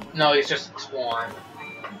 No, he's just exploring.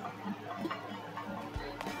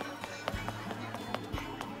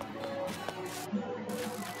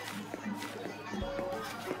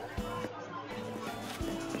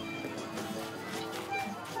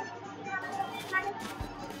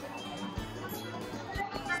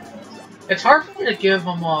 It's hard for me to give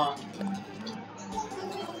him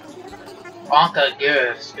Anka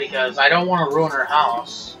gifts because I don't want to ruin her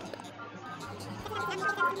house.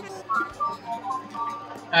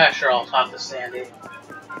 Sure, I'll talk to Sandy.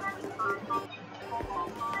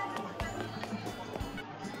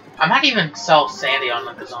 I might even sell Sandy on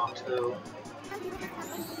the Kazan too.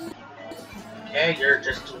 Okay, you're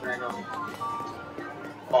just a random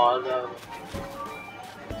bug of...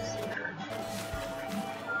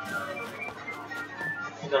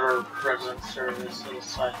 Go to resident services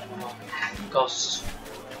so I can go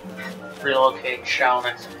relocate Chao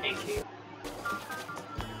next to Pinky.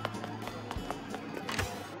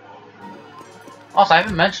 Also, I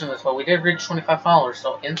haven't mentioned this, but we did reach 25 followers,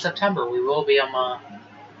 so in September we will be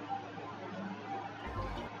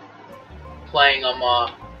playing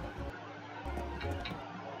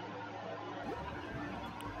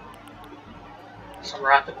some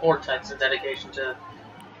Rocket Vortex in dedication to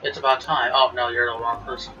It's About Time. Oh no, you're the wrong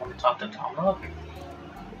person. Let me talk to Tom Nook.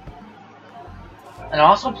 And I'm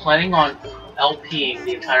also planning on LPing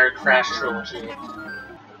the entire Crash trilogy.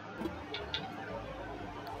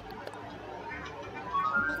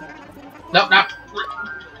 Nope, not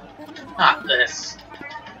this.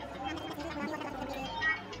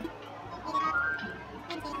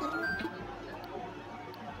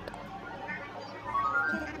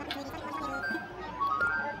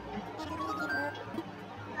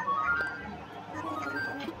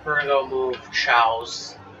 We're gonna go move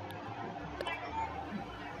Chao's.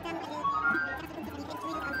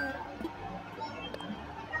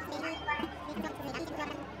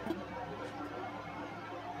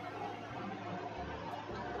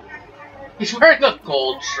 He's wearing a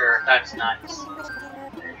gold shirt, that's nice.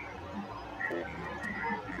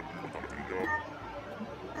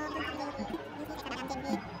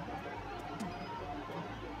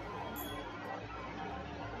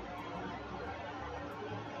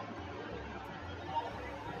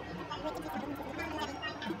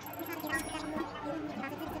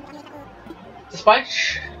 Despite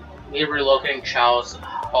me relocating Chao's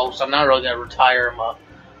hopes, I'm not really gonna retire him up.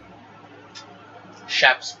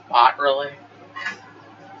 Chef's spot, really.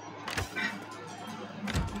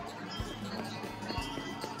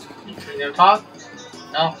 You gonna talk?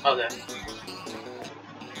 No? Okay.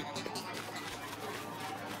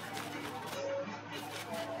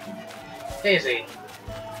 Daisy.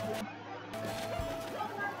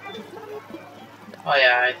 Oh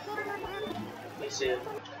yeah, let me see.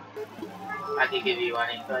 I can give you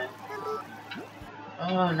anything.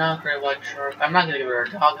 Oh, no, Great White Shark. I'm not gonna give her a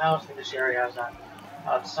doghouse because she already has that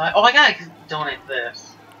outside. Oh, I gotta donate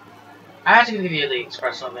this. I'm actually gonna give you the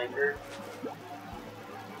espresso maker.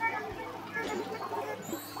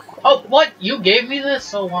 Oh, what? You gave me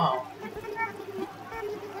this? Oh, wow.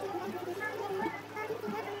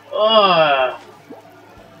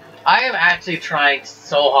 I am actually trying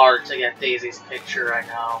so hard to get Daisy's picture right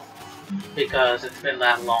now. Because it's been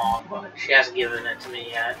that long, but she hasn't given it to me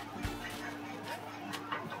yet.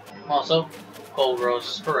 Also, gold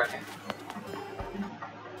roses. Hooray.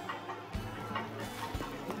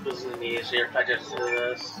 This is gonna be easier if I just do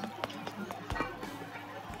this.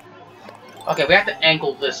 Okay, we have to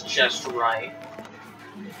angle this just right.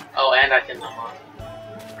 Oh, and I can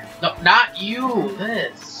no, not you!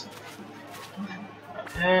 This!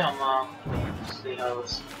 Okay, let's see how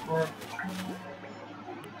this works.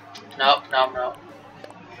 Nope, nope, nope.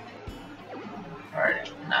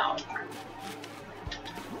 Alright, now.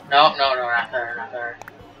 Nope, no, no, not there, not there.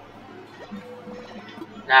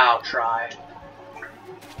 Now try.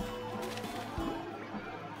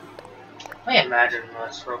 Let me imagine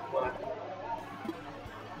this real quick.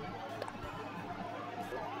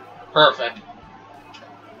 Perfect.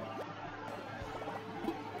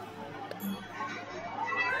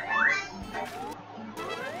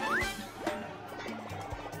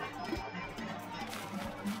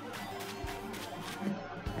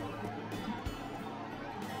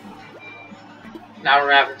 Now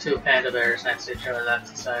we're having two panda bears next to each other,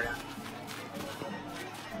 that's exciting.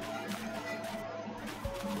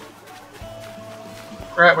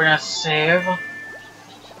 Right, we're gonna save.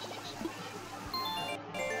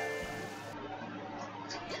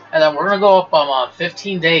 And then we're gonna go up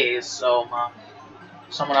 15 days, so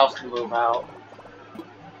someone else can move out.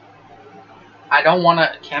 I don't want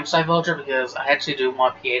a campsite villager because I actually do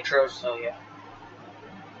want Pietro, so yeah.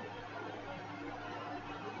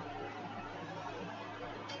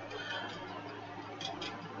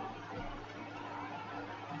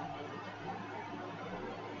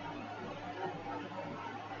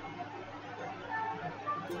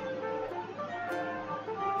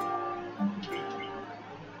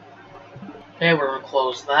 Okay, we're gonna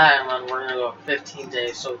close that, and then we're gonna go 15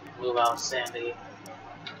 days so we can move out Sandy.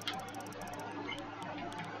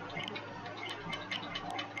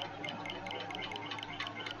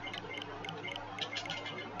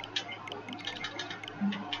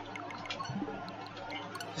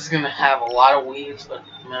 This is gonna have a lot of weeds, but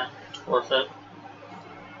meh, it's worth it.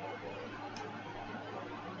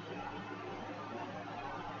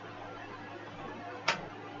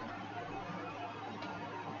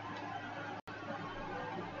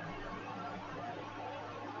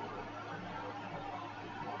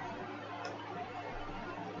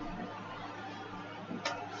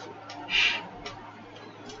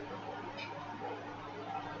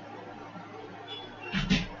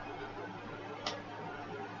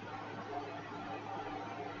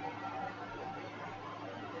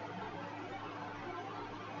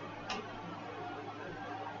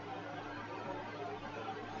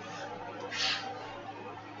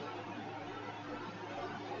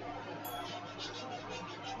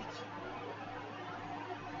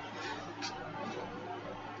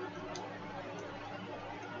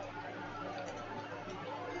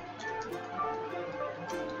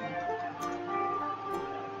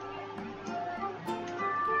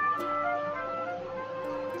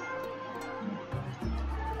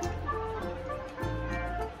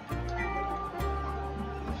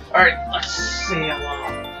 Alright, let's see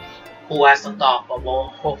who has the thought bubble.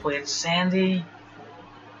 Hopefully it's Sandy.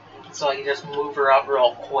 So I can just move her up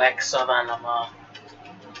real quick so then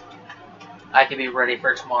I can be ready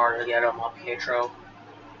for tomorrow to get Pietro.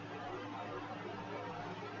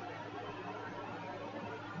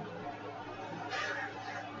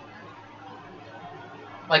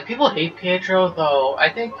 Like, people hate Pietro, though I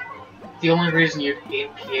think the only reason you'd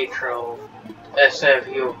hate Pietro is if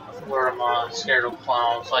you were scared of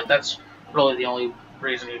clowns. Like, that's really the only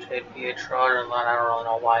reason you'd hate Pietro, other than that I don't really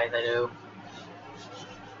know why they do.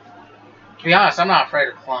 To be honest, I'm not afraid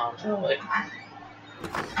of clowns, really.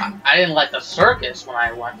 I didn't like the circus when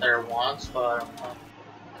I went there once, but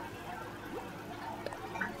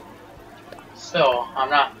still, I'm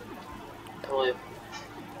not really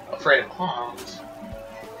afraid of clowns.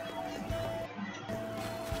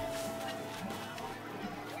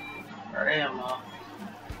 Alright,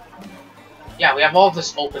 yeah, we have all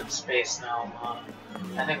this open space now.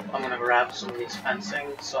 I think I'm gonna grab some of these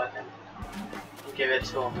fencing so I can give it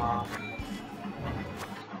to him.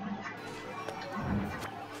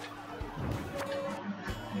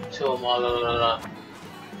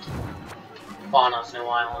 Fauna's new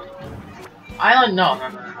island. Island? No.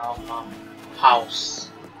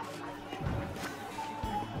 House.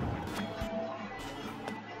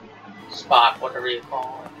 Spot, whatever you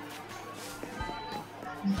call it.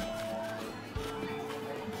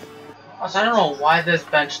 Also, I don't know why this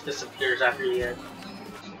bench disappears after you get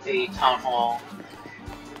the town hall.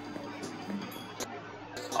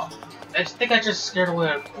 Oh, I think I just scared away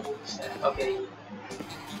a okay.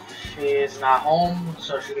 She is not home,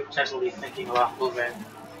 so she could potentially be thinking about moving.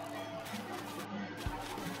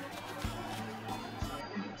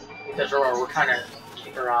 Because remember, we're trying to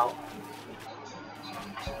kick her out.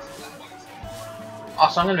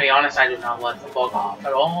 Also, I'm gonna be honest, I do not like the bug off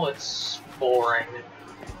at all. It's boring.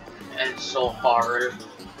 And it's so hard.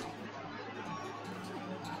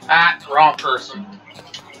 Ah, wrong person.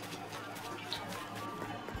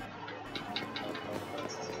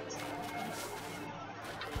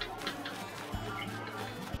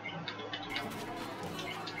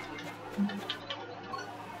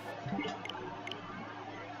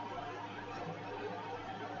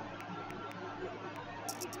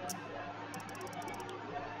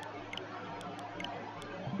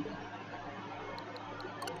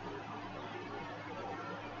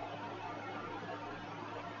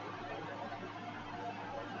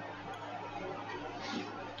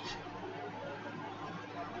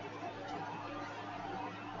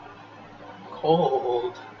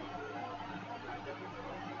 Cold.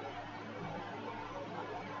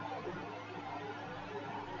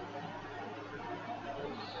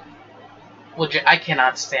 Legit, I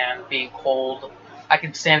cannot stand being cold. I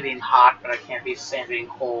can stand being hot, but I can't stand being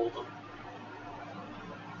cold.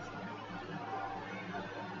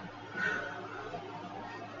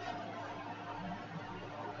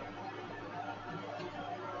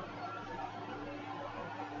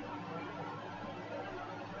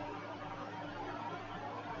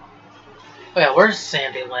 Oh yeah, where's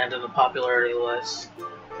Sandy land in the popularity list?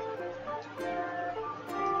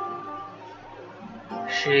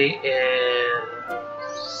 She is...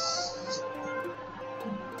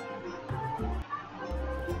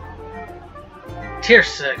 Tier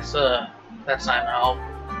 6, that's not help.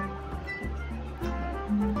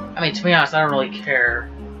 I mean, to be honest, I don't really care.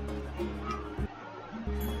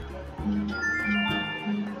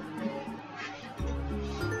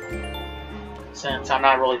 Since I'm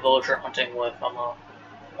not really villager hunting with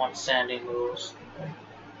once Sandy moves.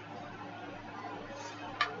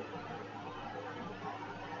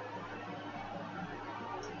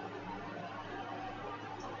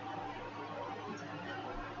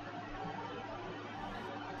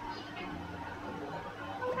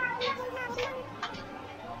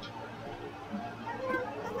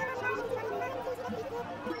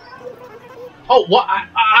 Oh, what?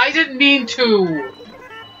 I didn't mean to.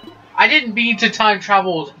 I didn't mean to time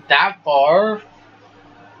travel that far.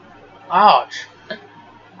 Ouch.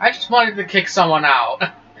 I just wanted to kick someone out.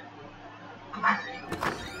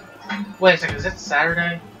 Wait a second, is it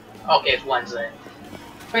Saturday? Okay, it's Wednesday.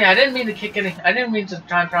 But yeah, I didn't mean to kick any. I didn't mean to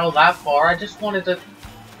time travel that far. I just wanted to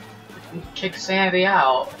kick Sandy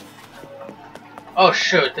out. Oh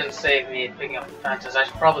shoot! Didn't save me picking up the fences. I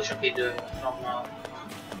probably should be doing it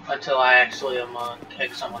until I actually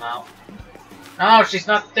kick someone out. No, she's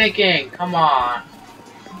not thinking. Come on.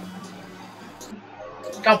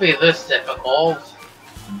 Don't be this difficult.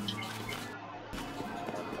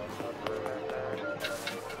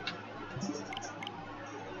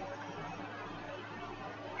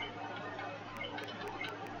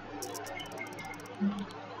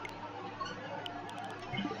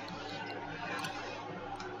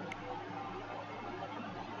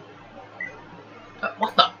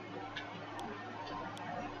 What the?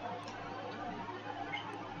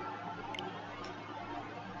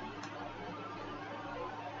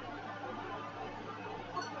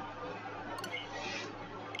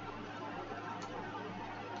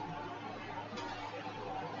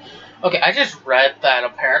 Okay, I just read that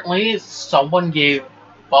apparently someone gave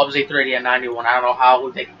Bubsy 3D a 91. I don't know how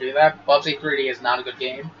they can do that. Bubsy 3D is not a good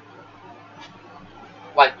game.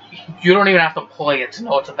 Like, you don't even have to play it to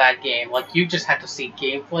know it's a bad game. Like, you just have to see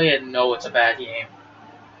gameplay and know it's a bad game.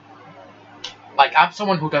 Like, I'm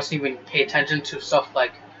someone who doesn't even pay attention to stuff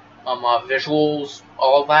like visuals,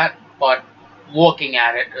 all of that, but looking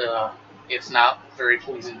at it, it's not very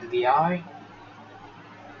pleasing to the eye.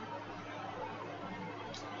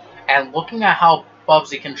 And looking at how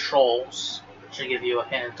Bubsy controls should give you a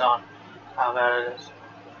hint on how bad it is.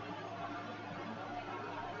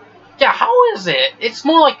 Yeah, how is it? It's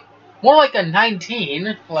more like a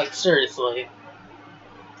 19. Like, seriously.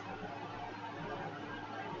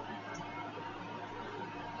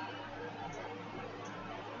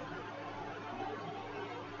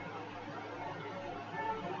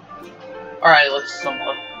 Alright, let's sum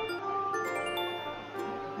up.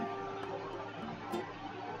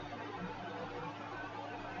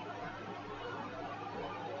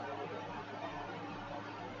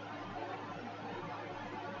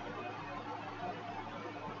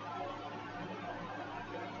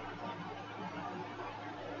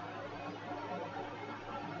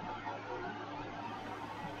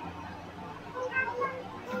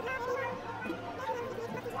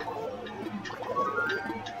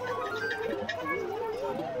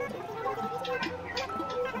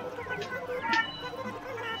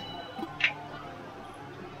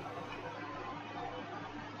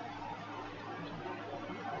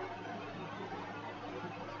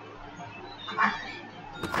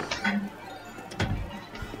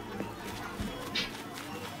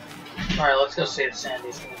 Alright, let's go see if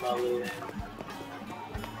Sandy's thinking about leaving.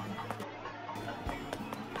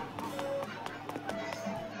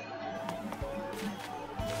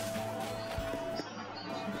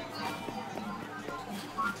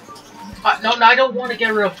 No, I don't want to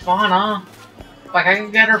get rid of Fauna. Like, I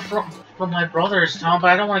can get her from my brother's town,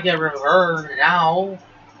 but I don't want to get rid of her now.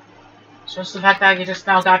 So it's the fact that I just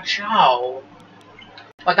now got Chao.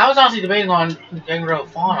 Like, I was honestly debating on getting rid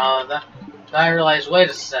of Fauna, then I realized, wait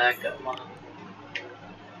a sec.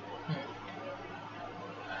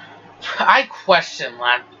 I questioned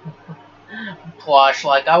that plush.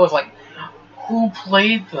 Like, I was like, who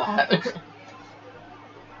played that?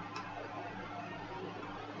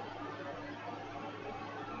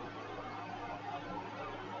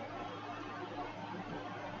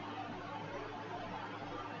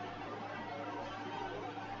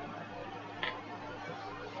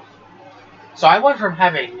 So I went from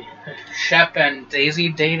having Shep and Daisy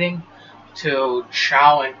dating to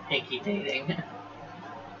Chao and Pinky dating.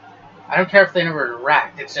 I don't care if they never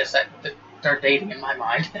interact, it's just that they're dating in my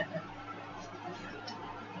mind.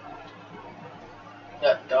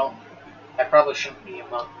 I probably shouldn't be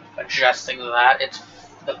adjusting that. It's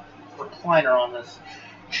the recliner on this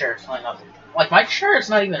chair is not up. Like, my chair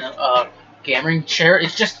is not even a gaming chair,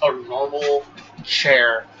 it's just a normal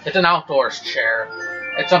chair. It's an outdoors chair.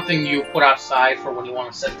 It's something you put outside for when you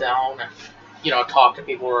want to sit down and, you know, talk to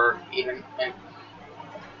people or even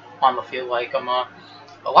on the field. Like, a lot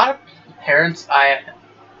of parents I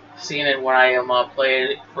seen it when I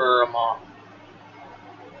played for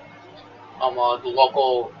the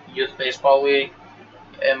local youth baseball league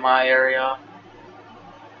in my area.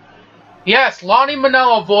 Yes, Lonnie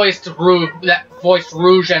Manella voiced Rouge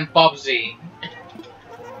and Bubsy.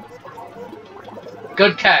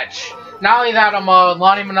 Good catch. Not only that,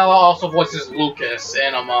 Lonnie Manella also voices Lucas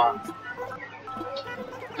in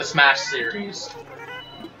the Smash series.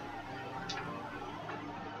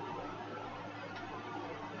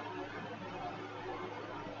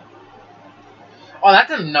 Oh,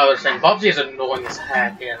 that's another thing. Bubsy is annoying as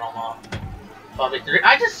heck in Bubsy 3.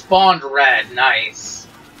 I just spawned red. Nice.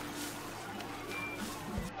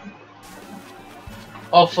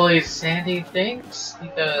 Hopefully Sandy thinks,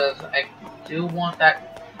 because I do want that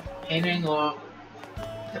painting of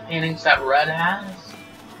the paintings that Red has.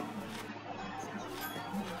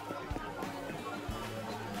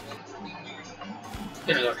 I'm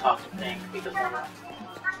gonna go talk to Pink because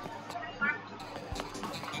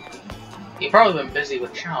he's probably been busy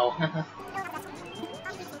with Chao.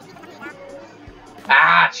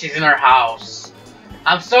 Ah, she's in her house.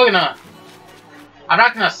 I'm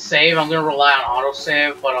not gonna save. I'm gonna rely on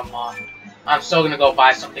autosave, but I'm still gonna go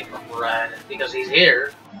buy something from Red because he's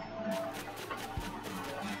here.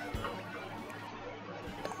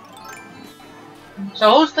 So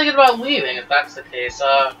who's thinking about leaving? If that's the case,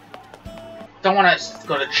 don't want to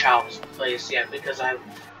go to Chao's place yet because I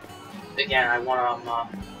want to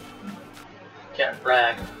get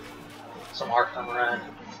Red, some art from Red.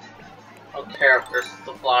 I don't care if there's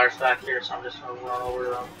the flowers back here, so I'm just gonna run over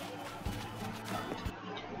them.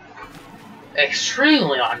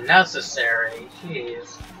 Extremely unnecessary.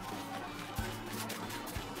 Jeez.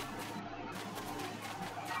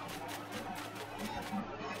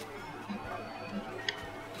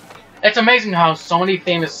 It's amazing how so many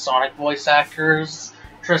famous Sonic voice actresses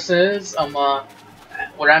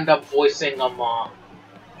would end up voicing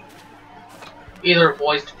either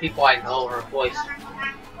voiced people I know or voiced.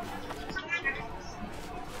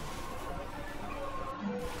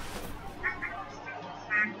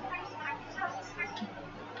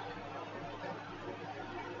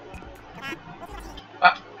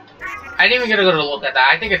 I didn't even get to go to look at that.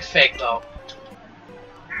 I think it's fake though.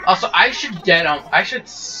 Also, I should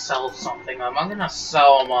sell something. I'm gonna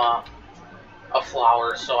sell a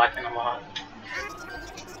flower so I can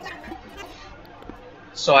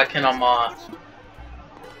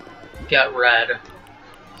get Red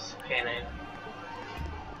painting.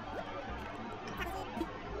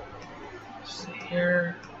 Let's see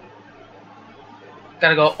here.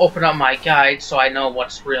 Gotta go open up my guide so I know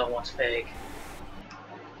what's real and what's fake.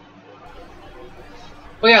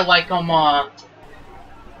 But yeah, like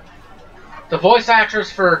the voice actors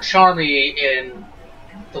for Charmy in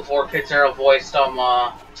the 4Kids era voiced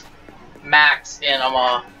Max in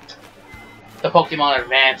the Pokemon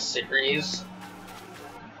Advance series.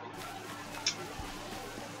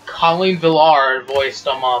 Colleen Villard voiced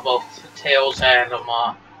both Tails and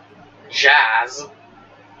Jazz.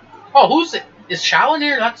 Oh, who's it? Is Chao in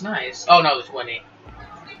here? That's nice. Oh no, it's Winnie.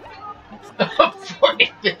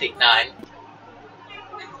 4059.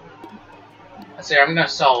 Let's see, I'm gonna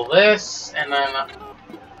sell this, and then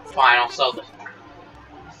Fine, I'll sell the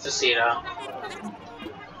Cicada.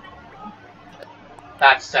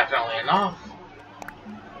 That's definitely enough.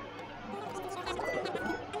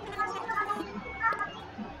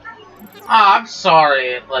 Ah, I'm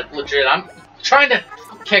sorry, like, legit, I'm trying to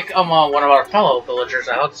kick, one of our fellow villagers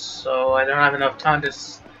out, so I don't have enough time to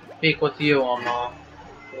speak with you,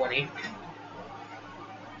 Winnie.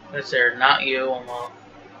 Is there? Not you,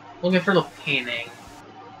 looking for the painting.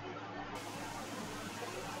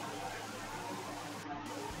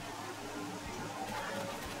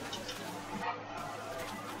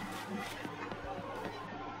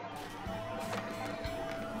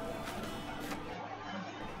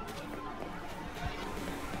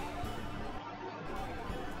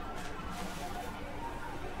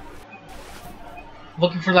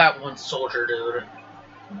 Looking for that one soldier dude.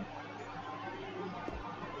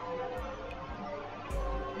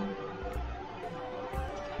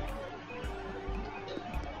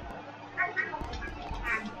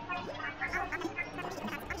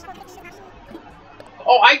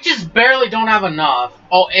 Oh, I just barely don't have enough.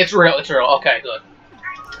 Oh, it's real, it's real. Okay, good.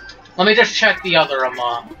 Let me just check the other,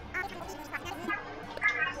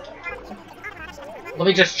 let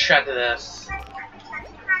me just check this.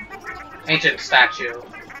 Ancient statue.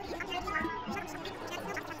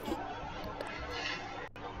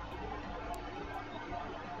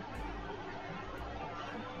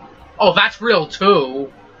 Oh, that's real,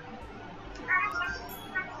 too.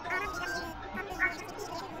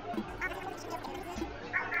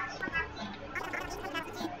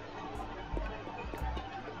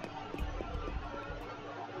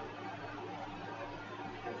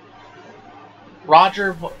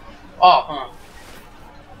 Roger... Oh, huh.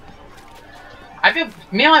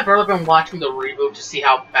 Me and my brother have been watching the reboot to see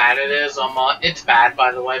how bad it is. It's bad,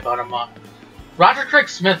 by the way, but, Roger Craig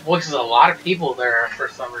Smith voices a lot of people there for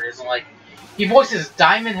some reason. Like, he voices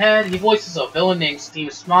Diamond Head, he voices a villain named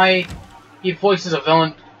Steve Smythe, he voices a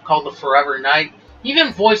villain called the Forever Knight, he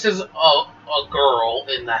even voices a girl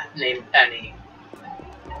in that named Penny.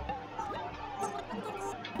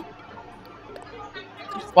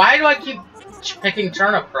 Why do I keep picking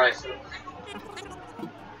turnip prices?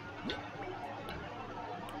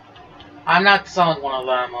 I'm not selling one of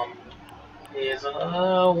them,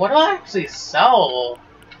 what do I actually sell?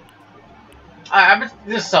 I'm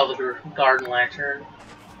just sell the garden lantern.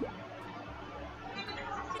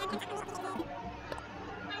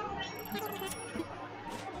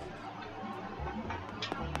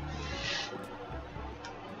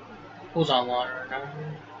 Who's online right now?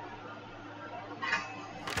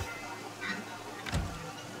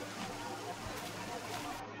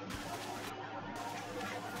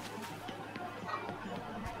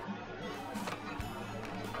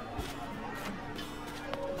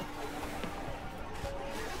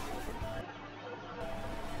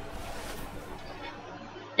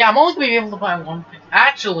 Yeah, I'm only going to be able to buy one.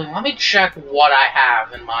 Actually, let me check what I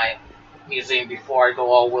have in my museum before I go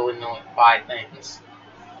all willy-nilly buy things.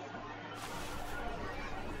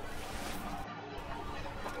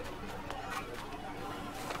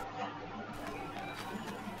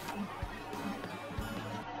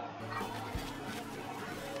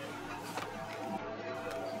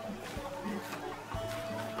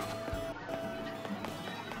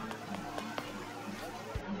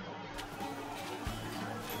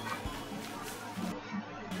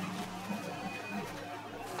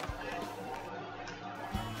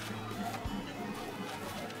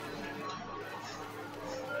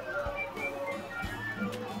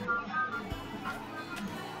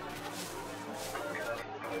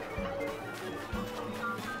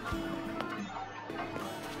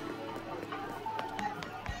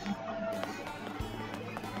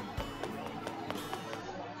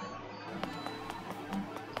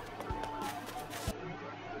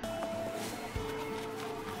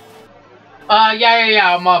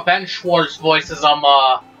 Yeah, Ben Schwartz voices,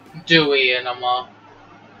 Dewey, and, in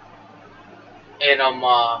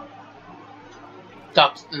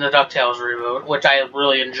the DuckTales reboot, which I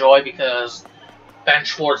really enjoy because Ben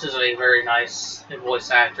Schwartz is a very nice voice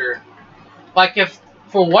actor. Like, if,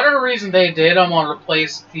 for whatever reason they did,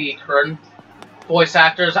 replace the current voice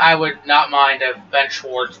actors, I would not mind if Ben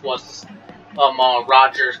Schwartz was,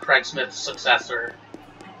 Roger Craig Smith's successor.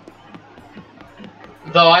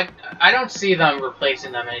 Though I don't see them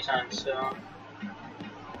replacing them anytime soon.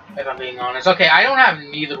 If I'm being honest. Okay, I don't have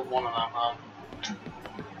neither one of them.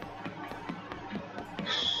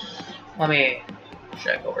 Let me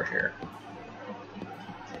check over here.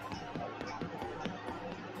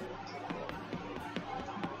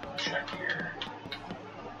 Check here.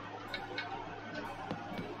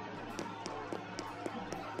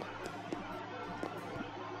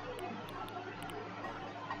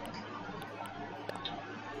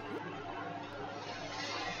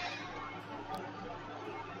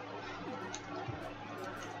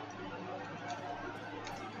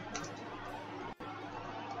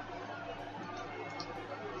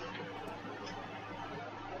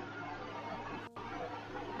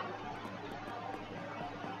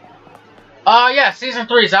 Yeah, season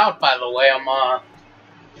 3's out, by the way.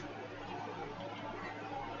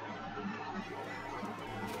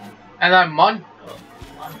 And then Monday.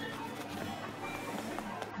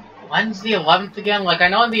 When's the 11th again? Like, I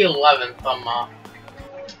know on the 11th,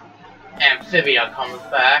 Amphibia comes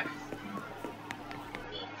back.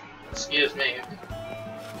 Excuse me.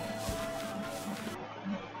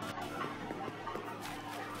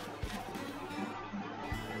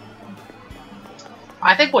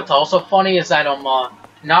 I think what's also funny is that,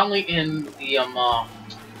 not only in the,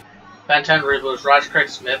 Ben 10 reboot is Roger Craig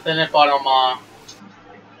Smith in it, but,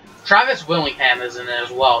 Travis Willingham is in it as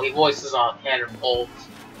well. He voices, Cannon Bolt.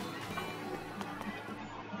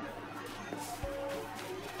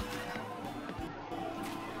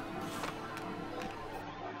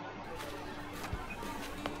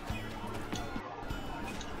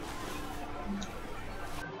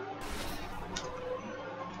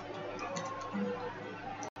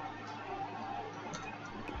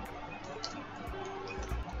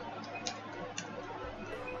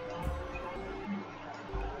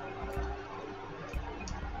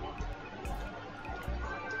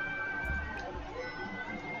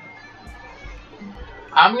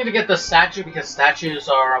 I'm gonna get the statue because statues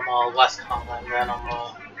are less common than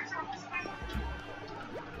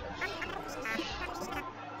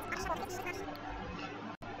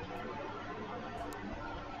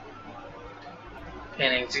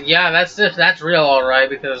paintings. Yeah, that's real, alright,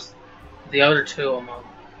 because the other two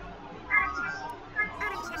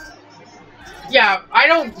yeah, I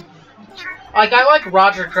don't like. I like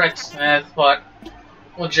Roger Craig Smith, but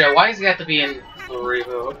legit, why does he have to be in the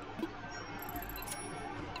reboot?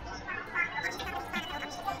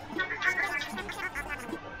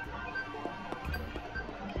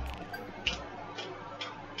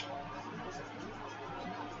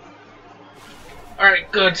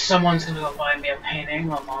 Alright, good. Someone's gonna go find me a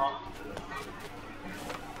painting. So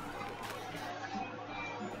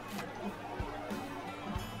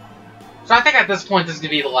I think at this point this is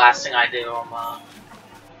gonna be the last thing I do.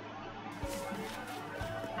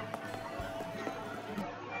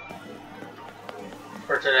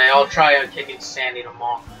 For today, I'll try kicking Sandy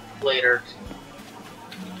tomorrow later.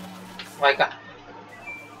 Like,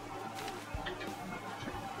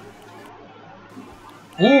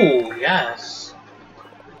 ooh, yes.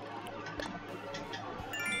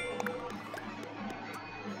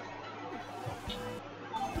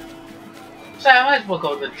 So I might as well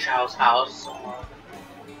go to Chow's house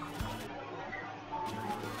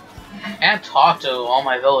and talk to all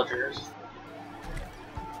my villagers.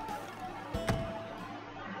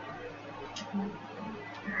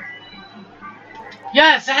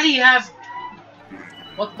 Yes, and he has.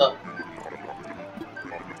 What the?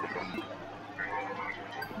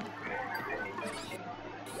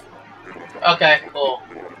 Okay, cool.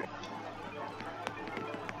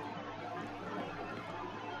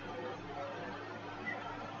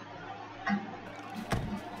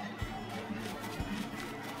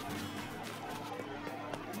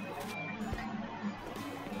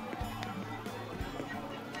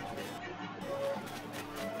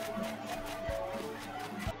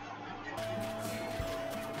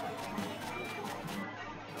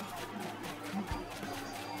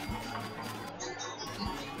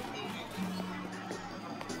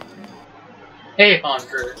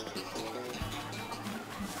 $800.